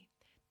 staring at me.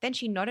 Then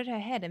she nodded her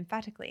head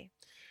emphatically.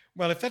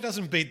 Well, if that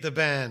doesn't beat the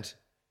band,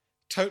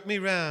 tote me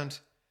round.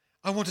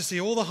 I want to see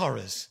all the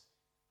horrors.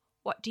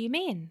 What do you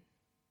mean?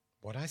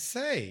 What I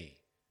say.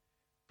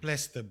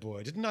 Bless the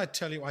boy, didn't I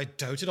tell you I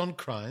doted on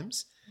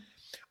crimes?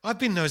 I've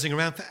been nosing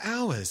around for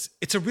hours.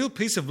 It's a real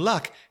piece of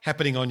luck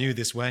happening on you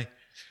this way.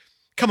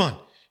 Come on,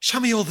 show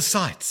me all the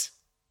sights.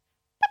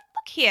 But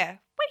look here,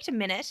 wait a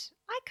minute.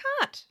 I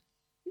can't.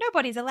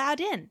 Nobody's allowed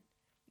in.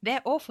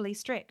 They're awfully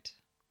strict.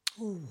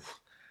 Ooh,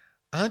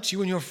 aren't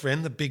you and your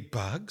friend the big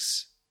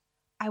bugs?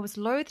 I was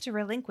loath to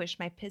relinquish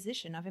my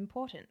position of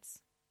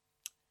importance.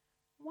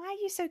 Why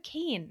are you so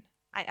keen?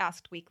 I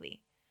asked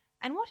weakly.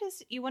 And what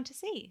is you want to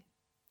see?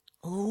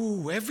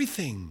 Oh,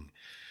 everything.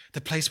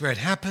 The place where it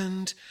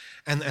happened,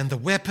 and the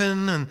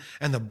weapon,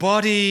 and the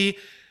body,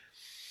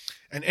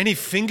 and any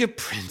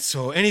fingerprints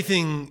or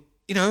anything,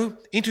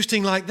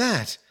 interesting like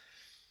that.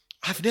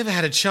 I've never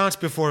had a chance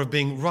before of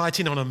being right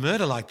in on a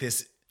murder like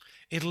this.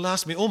 It'll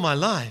last me all my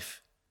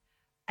life.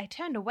 I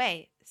turned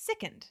away,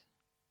 sickened.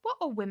 What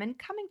were women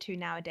coming to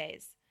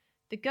nowadays?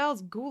 The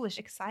girl's ghoulish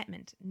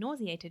excitement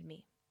nauseated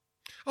me.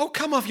 Oh,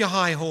 come off your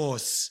high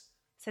horse,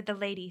 said the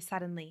lady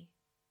suddenly.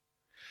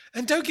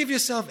 And don't give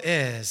yourself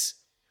airs.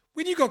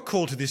 When you got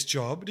called to this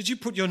job, did you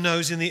put your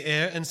nose in the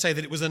air and say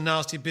that it was a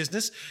nasty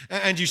business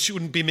and you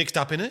shouldn't be mixed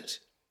up in it?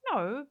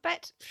 No,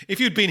 but If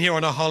you'd been here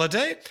on a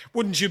holiday,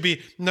 wouldn't you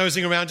be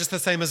nosing around just the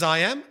same as I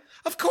am?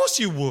 Of course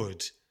you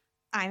would.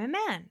 I'm a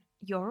man.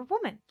 You're a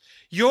woman.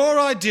 Your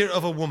idea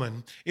of a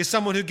woman is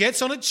someone who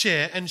gets on a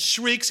chair and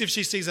shrieks if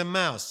she sees a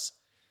mouse.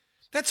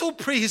 That's all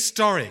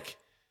prehistoric.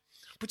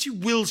 But you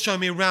will show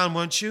me around,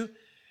 won't you?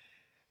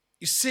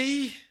 You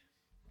see,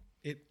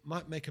 it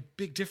might make a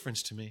big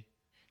difference to me.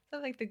 So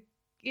like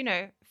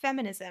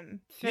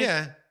feminism.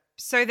 Yeah.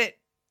 So that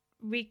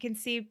we can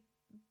see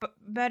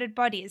murdered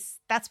bodies.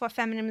 That's what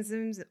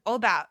feminism's all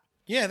about.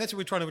 Yeah, that's what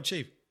we're trying to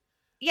achieve.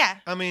 Yeah.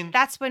 I mean...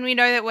 That's when we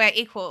know that we're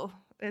equal,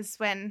 is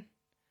when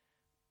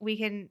we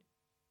can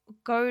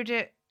go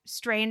to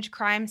strange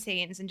crime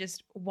scenes and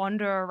just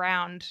wander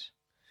around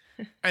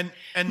and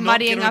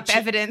muddying up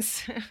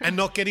evidence. And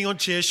not getting on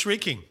chairs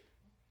shrieking.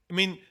 I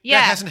mean,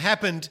 Yeah. that hasn't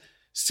happened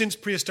since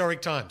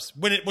prehistoric times,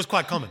 when it was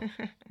quite common.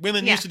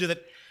 Women used to do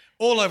that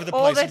all over the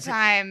place. All the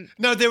time.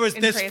 No, there's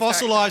prehistoric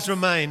fossilized times.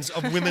 remains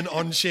of women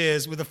on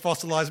chairs with a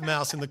fossilized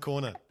mouse in the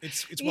corner.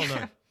 It's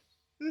well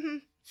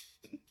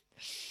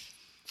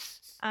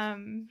known.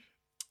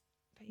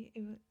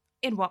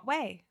 In what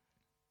way?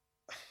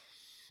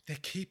 They're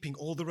keeping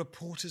all the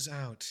reporters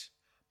out.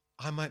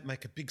 I might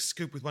make a big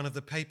scoop with one of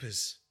the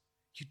papers.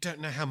 You don't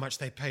know how much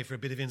they pay for a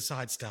bit of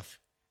inside stuff.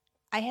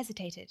 I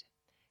hesitated.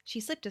 She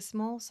slipped a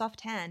small,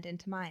 soft hand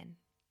into mine.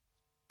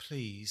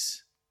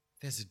 Please,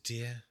 there's a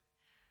dear.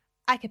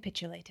 I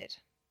capitulated.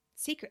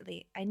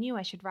 Secretly, I knew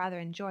I should rather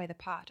enjoy the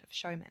part of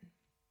showman.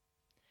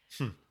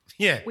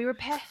 Yeah. We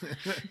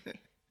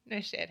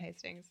No shit,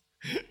 Hastings.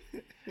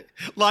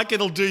 Like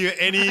it'll do you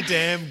any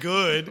damn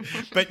good,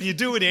 but you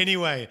do it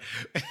anyway.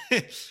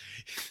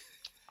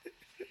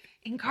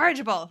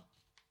 Incorrigible.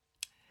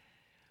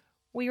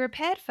 We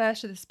repaired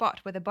first to the spot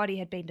where the body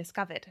had been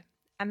discovered.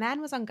 A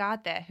man was on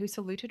guard there who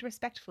saluted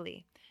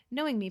respectfully,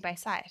 knowing me by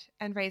sight,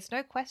 and raised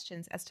no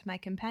questions as to my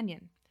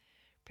companion.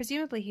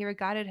 Presumably he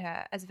regarded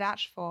her as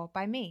vouched for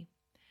by me.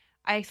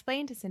 I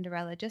explained to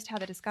Cinderella just how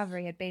the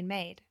discovery had been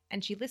made,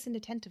 and she listened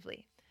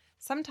attentively,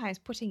 sometimes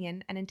putting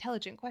in an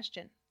intelligent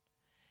question.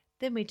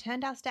 Then we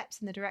turned our steps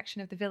in the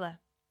direction of the villa.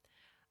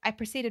 I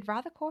proceeded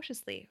rather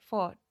cautiously,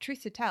 for,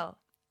 truth to tell,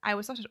 I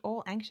was not at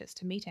all anxious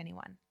to meet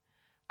anyone.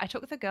 I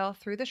took the girl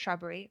through the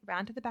shrubbery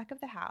round to the back of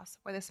the house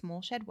where the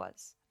small shed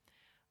was.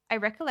 I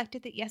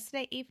recollected that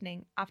yesterday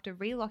evening, after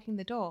relocking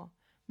the door,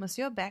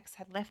 Monsieur Bex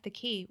had left the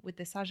key with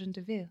the sergeant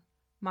de ville,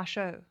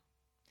 Marchot,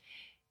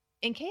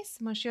 in case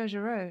Monsieur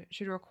Giraud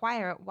should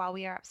require it while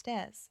we are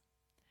upstairs.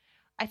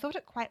 I thought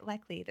it quite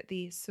likely that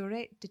the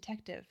Surete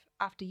detective,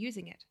 after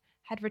using it,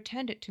 had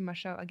returned it to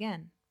Marchot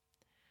again.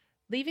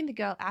 Leaving the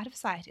girl out of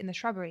sight in the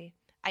shrubbery,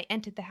 I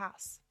entered the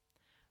house.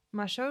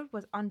 Marchot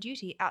was on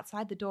duty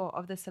outside the door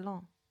of the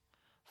salon.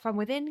 From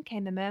within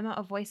came the murmur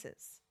of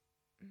voices.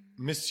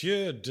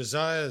 Monsieur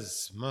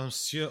desires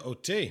Monsieur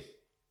Otet.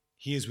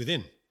 He is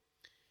within.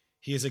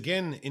 He is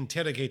again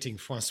interrogating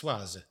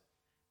Françoise.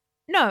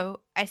 No,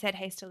 I said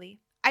hastily.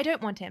 I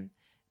don't want him,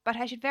 but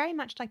I should very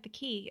much like the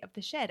key of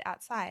the shed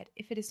outside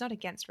if it is not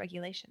against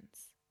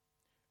regulations.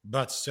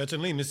 But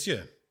certainly,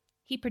 monsieur.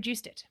 He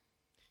produced it.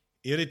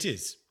 Here it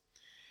is.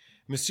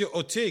 Monsieur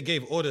Otet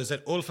gave orders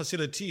that all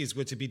facilities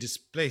were to be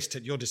placed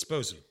at your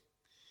disposal.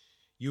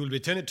 You will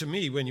return it to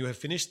me when you have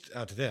finished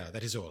out there,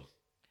 that is all.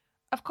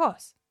 Of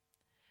course.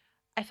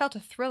 I felt a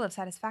thrill of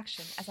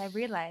satisfaction as I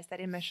realized that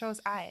in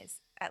Marchot's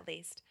eyes, at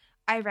least,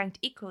 I ranked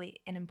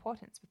equally in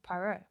importance with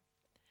Poirot.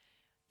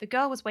 The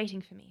girl was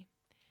waiting for me.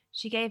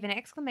 She gave an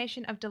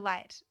exclamation of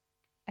delight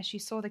as she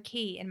saw the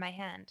key in my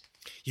hand.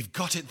 You've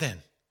got it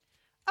then?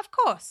 Of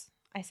course,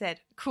 I said,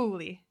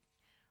 coolly.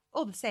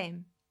 All the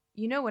same,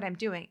 you know what I'm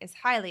doing is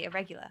highly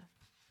irregular.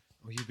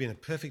 Oh, you've been a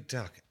perfect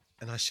duck,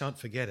 and I shan't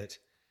forget it.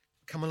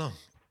 Come along.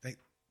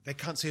 They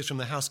can't see us from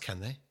the house, can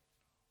they?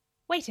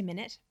 Wait a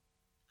minute.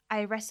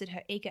 I arrested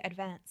her eager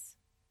advance.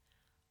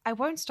 I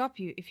won't stop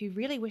you if you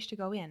really wish to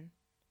go in.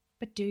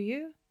 But do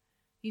you?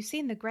 You've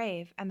seen the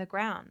grave and the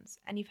grounds,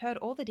 and you've heard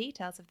all the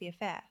details of the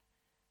affair.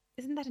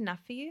 Isn't that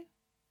enough for you?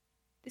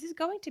 This is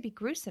going to be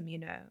gruesome, you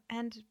know,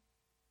 and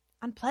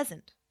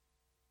unpleasant.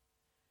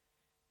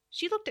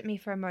 She looked at me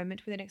for a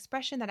moment with an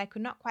expression that I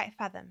could not quite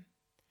fathom.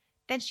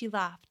 Then she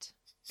laughed.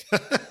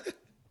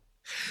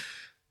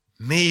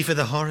 Me for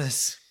the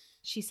horrors,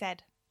 she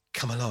said.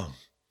 Come along.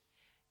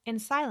 In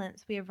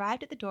silence, we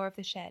arrived at the door of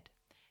the shed.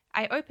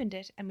 I opened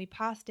it and we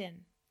passed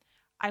in.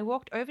 I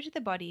walked over to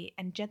the body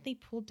and gently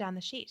pulled down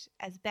the sheet,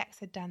 as Bex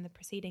had done the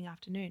preceding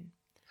afternoon.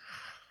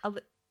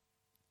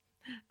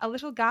 A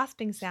little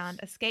gasping sound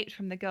escaped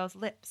from the girl's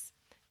lips,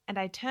 and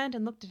I turned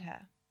and looked at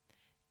her.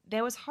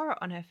 There was horror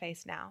on her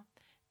face now,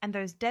 and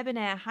those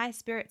debonair high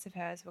spirits of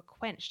hers were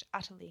quenched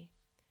utterly.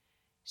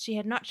 She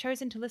had not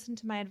chosen to listen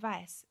to my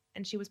advice,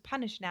 and she was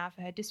punished now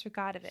for her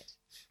disregard of it.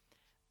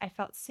 I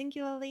felt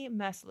singularly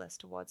merciless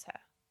towards her.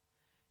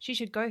 She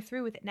should go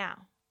through with it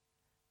now.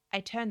 I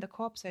turned the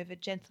corpse over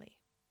gently.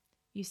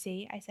 You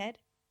see, I said,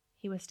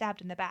 he was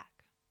stabbed in the back.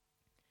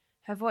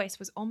 Her voice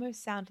was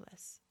almost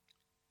soundless.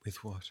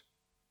 With what?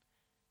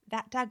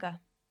 That dagger.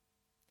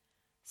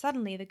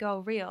 Suddenly the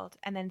girl reeled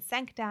and then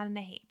sank down in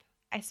a heap.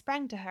 I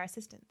sprang to her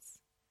assistance.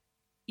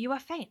 "You are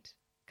faint.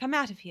 Come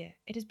out of here.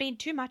 It has been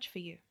too much for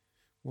you,"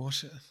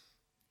 Water.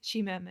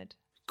 she murmured.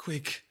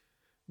 Quick.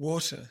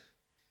 Water.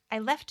 I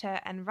left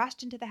her and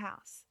rushed into the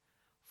house.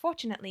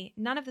 Fortunately,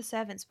 none of the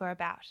servants were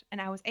about, and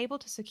I was able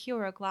to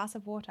secure a glass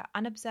of water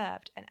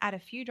unobserved and add a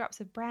few drops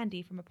of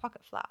brandy from a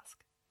pocket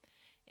flask.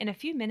 In a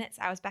few minutes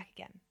I was back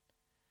again.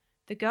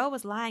 The girl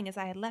was lying as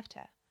I had left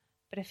her,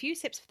 but a few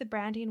sips of the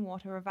brandy and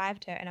water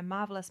revived her in a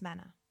marvellous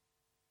manner.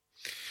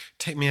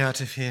 Take me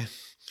out of here.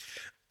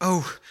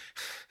 Oh,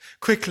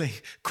 quickly,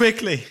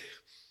 quickly.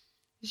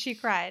 She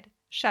cried,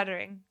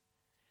 shuddering.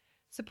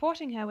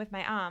 Supporting her with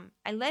my arm,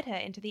 I led her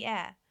into the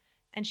air,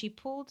 and she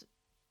pulled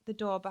the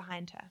door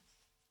behind her.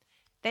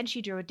 Then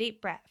she drew a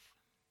deep breath.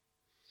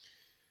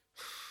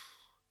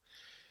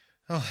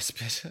 Oh, that's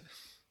better.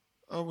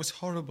 Oh, it was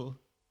horrible.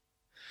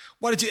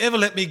 Why did you ever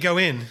let me go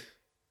in?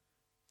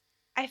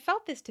 I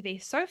felt this to be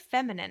so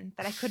feminine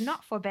that I could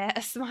not forbear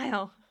a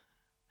smile.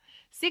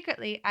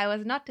 Secretly, I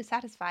was not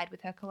dissatisfied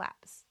with her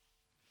collapse.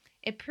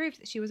 It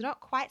proved that she was not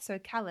quite so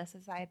callous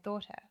as I had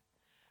thought her.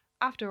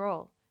 After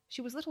all,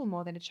 she was little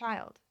more than a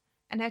child,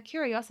 and her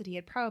curiosity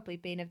had probably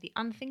been of the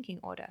unthinking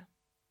order.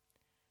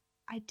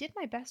 "I did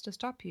my best to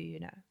stop you, you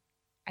know,"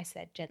 I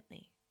said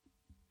gently.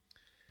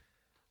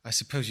 I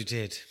suppose you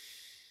did.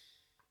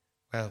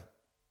 Well,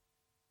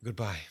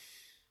 goodbye.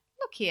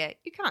 "Look here,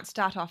 you can't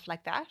start off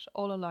like that,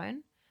 all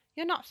alone.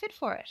 You're not fit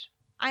for it.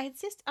 I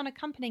insist on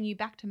accompanying you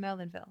back to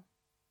Merlinville."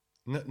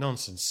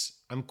 Nonsense.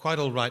 I'm quite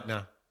all right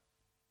now.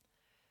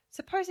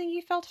 "Supposing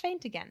you felt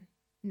faint again?"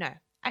 "No,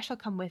 I shall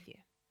come with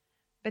you."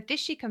 But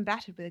this she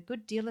combated with a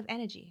good deal of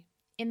energy.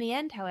 In the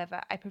end,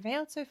 however, I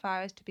prevailed so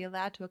far as to be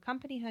allowed to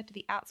accompany her to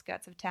the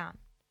outskirts of town.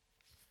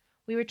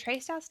 We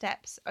retraced our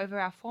steps over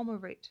our former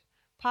route,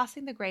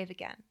 passing the grave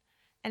again,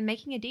 and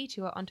making a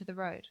detour onto the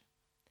road.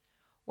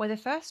 Where the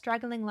first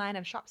straggling line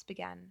of shops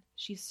began,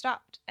 she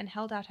stopped and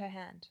held out her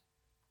hand.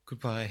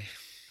 Goodbye.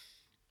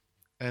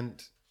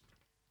 And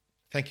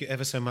thank you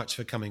ever so much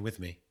for coming with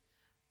me.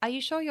 "Are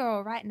you sure you're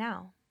all right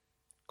now?"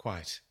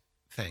 Quite.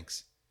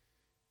 Thanks.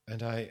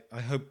 And I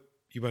hope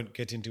you won't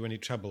get into any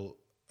trouble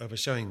over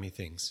showing me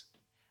things.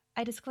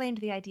 I disclaimed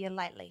the idea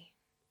lightly.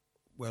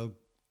 Well,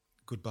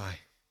 goodbye.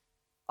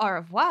 "Au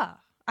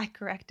revoir," I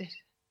corrected.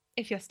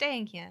 "If you're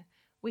staying here,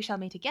 we shall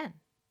meet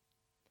again."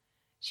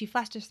 She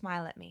flashed a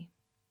smile at me.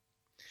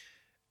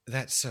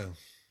 That's so.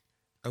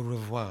 Au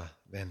revoir,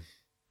 then.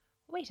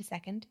 "Wait a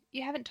second.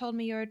 You haven't told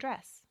me your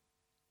address."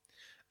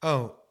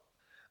 Oh,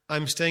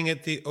 I'm staying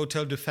at the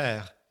Hôtel de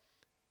Fer.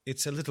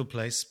 It's a little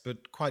place,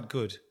 but quite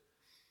good.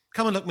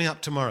 Come and look me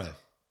up tomorrow.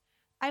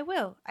 "I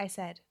will," I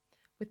said,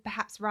 with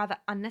perhaps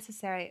rather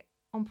unnecessary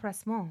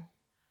empressement.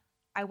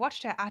 I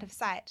watched her out of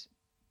sight,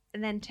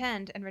 and then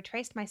turned and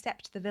retraced my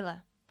steps to the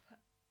villa.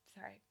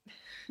 Sorry,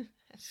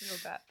 that's a real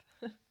burp.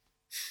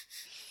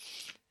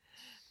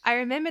 I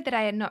remembered that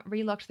I had not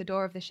relocked the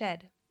door of the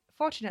shed.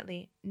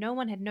 Fortunately, no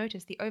one had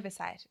noticed the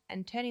oversight,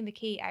 and turning the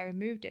key, I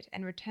removed it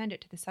and returned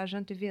it to the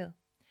sergeant de ville.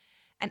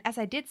 And as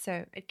I did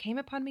so, it came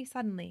upon me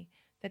suddenly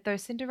that though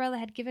Cinderella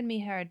had given me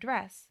her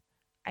address,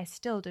 I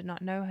still did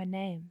not know her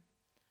name.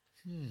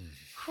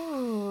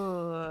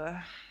 Whew.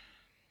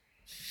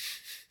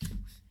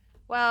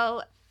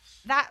 Well,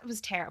 that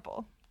was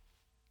terrible.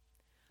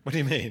 What do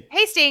you mean?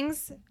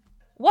 Hastings,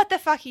 what the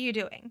fuck are you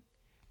doing?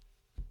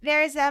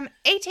 There's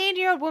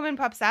 18-year-old woman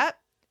pops up,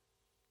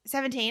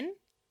 17.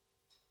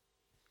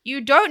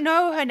 You don't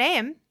know her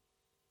name,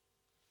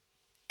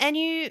 and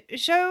you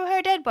show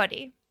her dead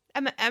body.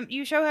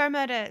 You show her a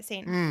murder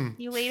scene.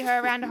 You lead her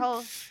around a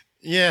whole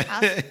Yeah.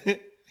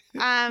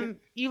 house.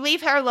 You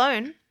leave her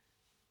alone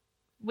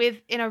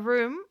in a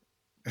room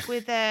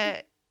with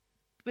the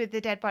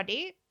dead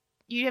body.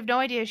 You have no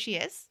idea who she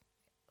is.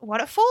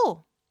 What a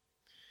fool.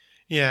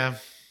 Yeah.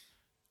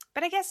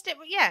 But I guess,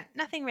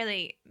 nothing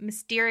really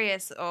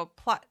mysterious or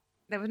plot.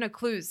 There were no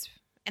clues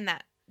in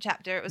that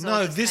chapter. It was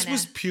all just this kinda...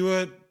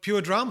 was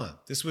pure drama.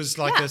 This was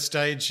like a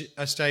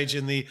stage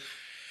in the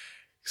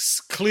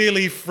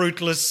clearly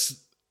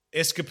fruitless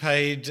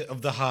escapade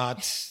of the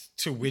heart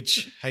to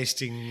which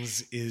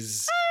Hastings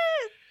is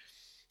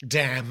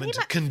damned,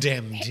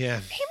 condemned. He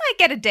might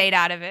get a date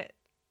out of it.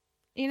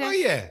 You know? Oh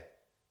yeah.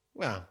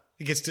 Well,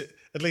 he gets to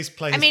at least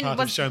play his part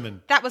of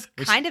showman. That was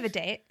kind of a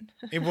date.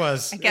 It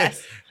was. I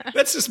guess. Yeah.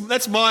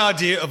 That's my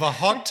idea of a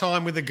hot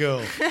time with a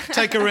girl.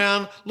 Take her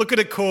around, look at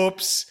a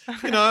corpse,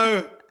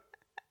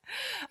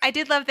 I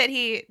did love that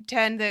he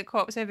turned the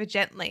corpse over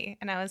gently,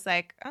 and I was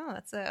like, oh,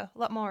 that's a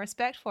lot more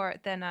respect for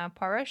it than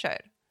Poirot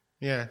showed.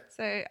 Yeah.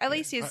 So at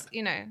least he's,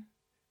 It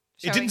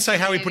didn't say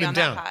how he put him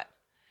down. No, it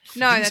didn't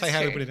that's say how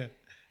true. he put him down.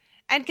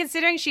 And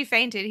considering she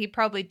fainted, he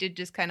probably did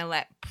just kind of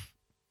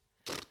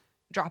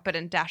drop it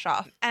and dash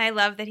off. And I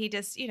love that he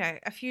just,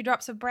 a few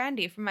drops of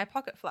brandy from my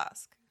pocket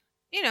flask.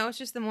 It's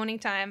just the morning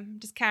time,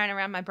 just carrying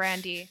around my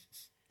brandy.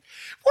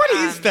 What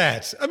is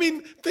that? I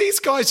mean, these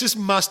guys just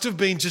must have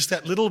been just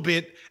that little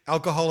bit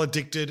alcohol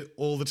addicted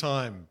all the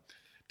time.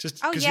 Just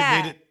because you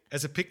need it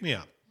as a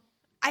pick-me-up.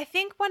 I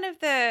think one of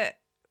the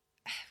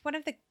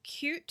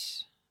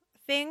cute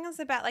things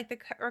about like the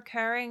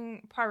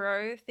recurring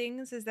Poirot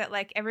things is that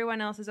like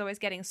everyone else is always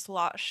getting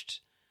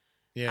sloshed.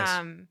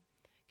 Yes.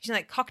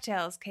 Like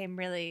cocktails came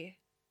in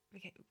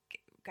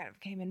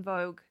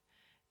vogue,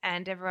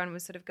 and everyone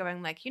was sort of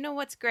going like, you know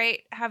what's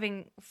great?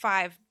 Having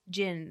 5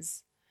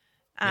 gins.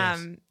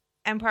 Yes.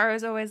 And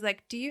Poirot's always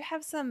like, do you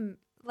have some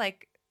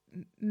like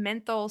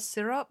menthol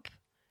syrup?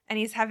 And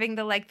he's having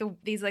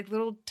these like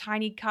little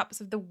tiny cups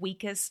of the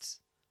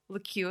weakest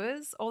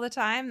liqueurs all the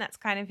time. That's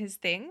kind of his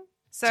thing.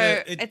 So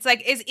it's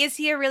like, is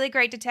he a really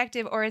great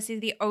detective, or is he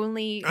the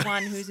only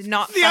one who's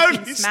not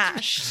fucking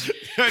smashed?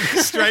 The only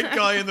straight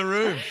guy in the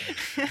room.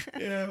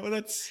 Yeah, well,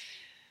 that's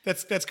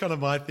kind of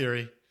my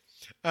theory.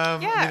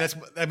 Yeah.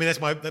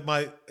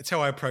 That's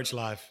how I approach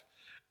life.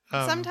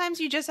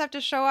 Sometimes you just have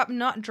to show up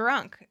not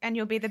drunk, and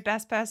you'll be the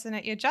best person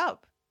at your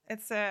job.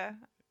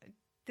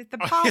 The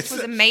past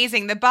was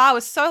amazing. The bar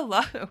was so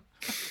low.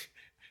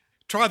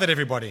 Try that,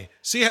 everybody.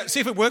 See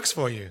if it works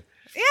for you.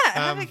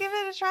 Yeah, give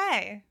it a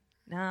try.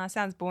 No,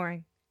 sounds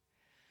boring.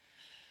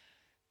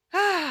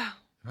 Well,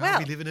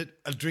 we live in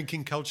a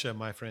drinking culture,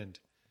 my friend.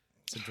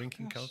 It's a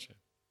drinking culture.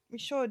 We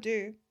sure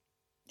do.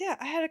 Yeah,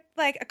 I had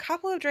a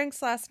couple of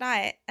drinks last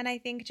night, and I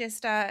think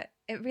just it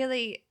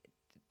really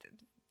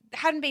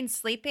hadn't been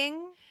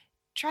sleeping.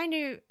 Trying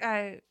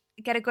to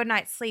get a good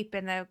night's sleep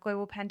in the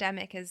global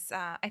pandemic is,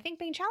 I think,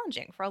 been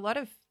challenging for a lot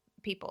of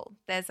people.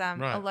 There's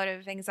a lot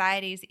of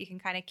anxieties that you can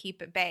kind of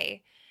keep at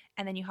bay,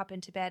 and then you hop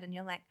into bed and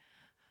you're like,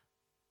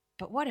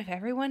 but what if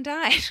everyone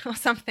died or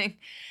something?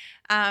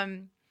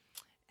 And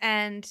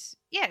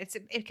yeah,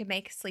 it can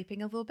make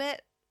sleeping a little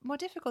bit more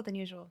difficult than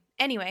usual.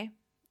 Anyway,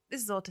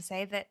 this is all to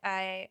say that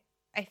I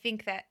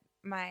think that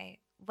my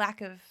lack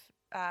of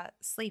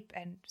sleep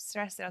and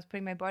stress that I was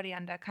putting my body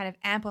under kind of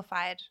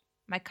amplified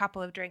my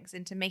couple of drinks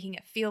into making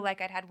it feel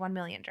like I'd had 1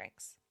 million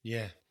drinks.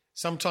 Yeah.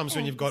 Sometimes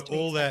when you've got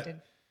all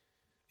that,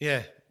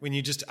 when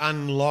you just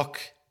unlock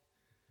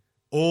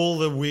all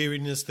the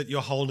weariness that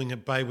you're holding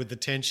at bay with the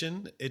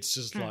tension, it's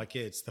just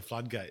it's the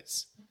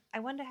floodgates. I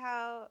wonder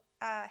how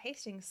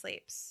Hastings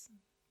sleeps.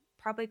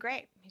 Probably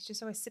great. He's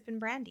just always sipping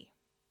brandy.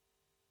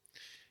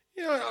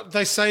 Yeah,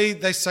 they say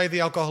the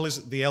alcohol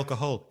is the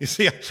alcohol. You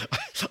see,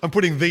 I'm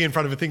putting the in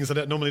front of things I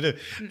don't normally do.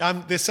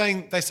 They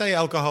say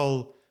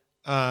alcohol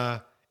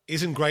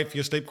isn't great for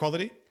your sleep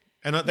quality,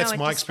 and that's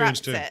my experience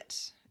too.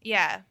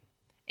 Yeah,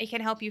 it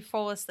can help you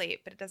fall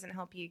asleep, but it doesn't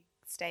help you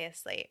stay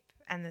asleep,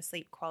 and the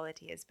sleep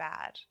quality is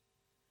bad.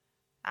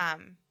 But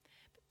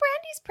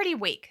brandy's pretty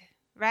weak,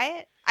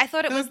 right? I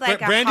thought it was like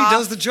brandy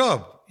does the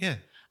job. Yeah.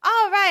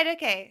 Oh right,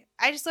 okay.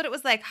 I just thought it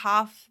was like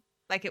half.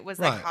 Like it was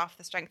like half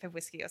the strength of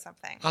whiskey or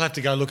something. I'll have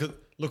to go look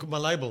at my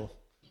label.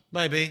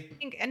 Maybe.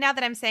 And now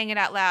that I'm saying it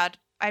out loud,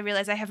 I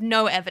realize I have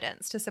no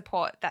evidence to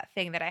support that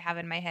thing that I have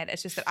in my head.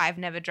 It's just that I've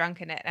never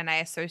drunken it, and I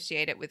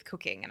associate it with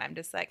cooking, and I'm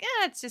just like,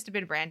 it's just a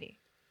bit of brandy.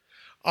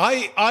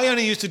 I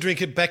only used to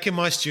drink it back in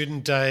my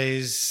student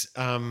days.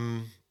 Or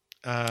am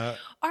I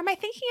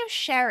thinking of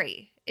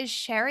sherry? Is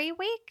sherry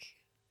weak?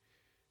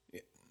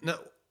 No,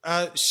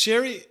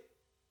 sherry.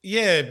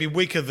 Yeah, it'd be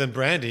weaker than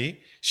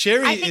brandy.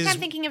 I'm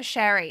thinking of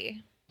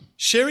sherry.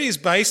 Sherry is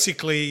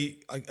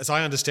basically, as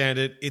I understand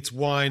it, it's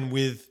wine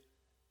with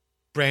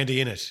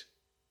brandy in it.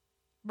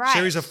 Right.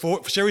 Sherry's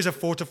a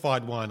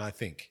fortified wine, I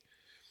think.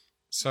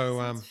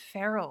 So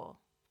feral.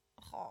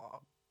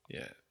 Oh.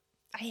 Yeah.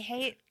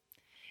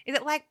 Is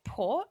it like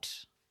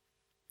port?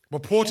 Well,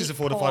 port is a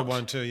fortified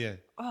wine too, yeah.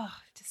 Oh,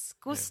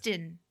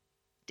 disgusting.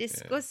 Yeah.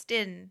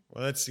 Disgusting.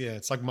 Well, it's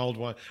like mulled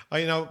wine.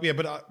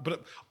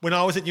 But when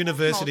I was at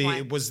university,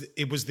 it was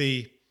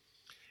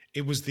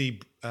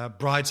the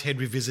Brideshead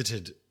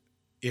Revisited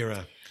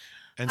era.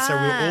 And so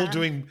we were all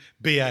doing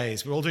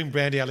BAs. We were all doing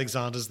Brandy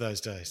Alexanders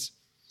those days.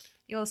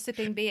 You're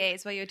sipping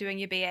BAs while you're doing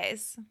your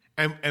BAs.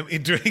 And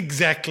doing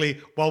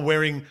exactly while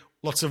wearing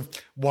lots of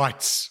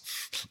whites.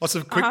 Lots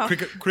of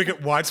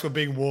cricket whites were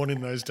being worn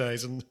in those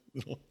days and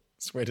little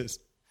sweaters.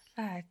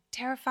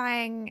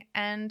 Terrifying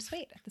and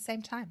sweet at the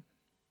same time.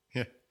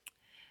 Yeah.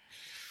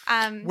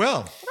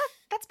 Well,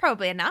 that's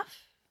probably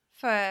enough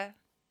for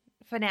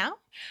now.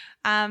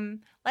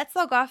 Let's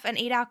log off and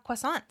eat our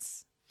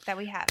croissants that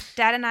we have.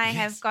 Dad and I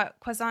have got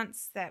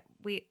croissants that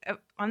we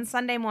on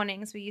Sunday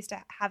mornings we used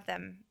to have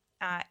them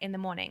in the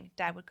morning.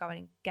 Dad would go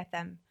and get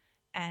them,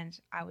 and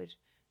I would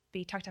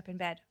be tucked up in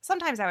bed.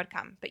 Sometimes I would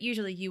come, but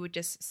usually you would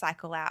just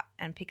cycle out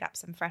and pick up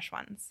some fresh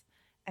ones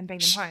and bring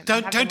them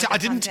home. I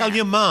didn't tell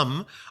your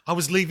mum I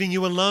was leaving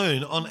you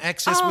alone on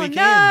Access weekends.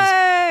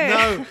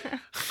 No.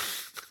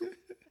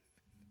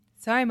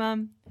 Sorry,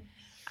 Mum.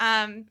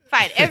 Fine.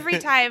 Every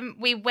time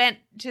we went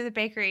to the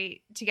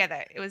bakery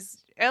together, it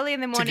was early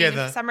in the morning.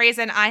 For some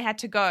reason, I had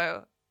to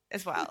go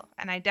as well.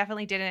 And I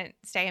definitely didn't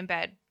stay in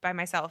bed by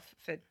myself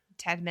for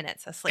 10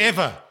 minutes asleep.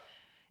 Ever.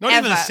 Not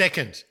even a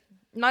second.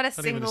 Not a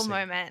single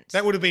moment.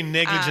 That would have been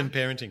negligent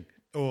parenting.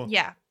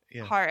 Yeah.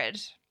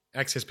 Horrid.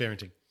 Access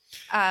parenting.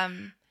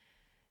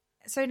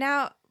 So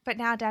now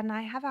Dad and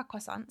I have our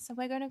croissants, and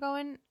we're going to go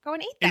and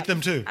eat them. Eat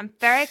them too. I'm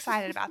very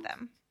excited about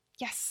them.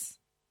 Yes.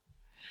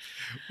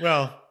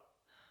 Well,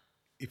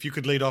 if you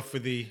could lead off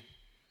with the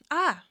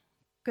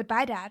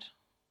Goodbye, Dad.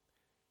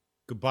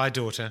 Goodbye,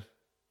 daughter.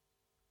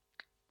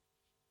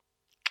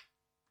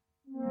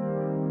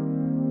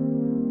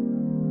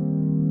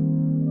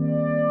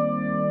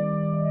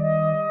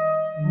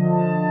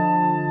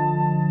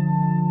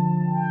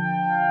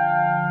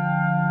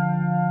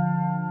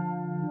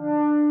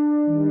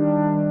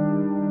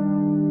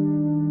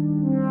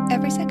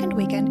 Every Second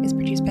Weekend is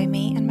produced by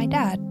me and my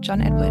dad,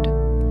 John Edward.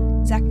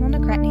 Zach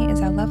Milner-Cratney is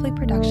our lovely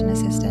production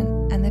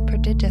assistant, and the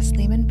prodigious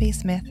Lehman B.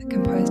 Smith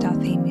composed our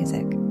theme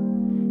music.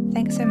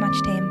 Thanks so much,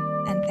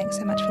 team, and thanks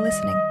so much for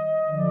listening.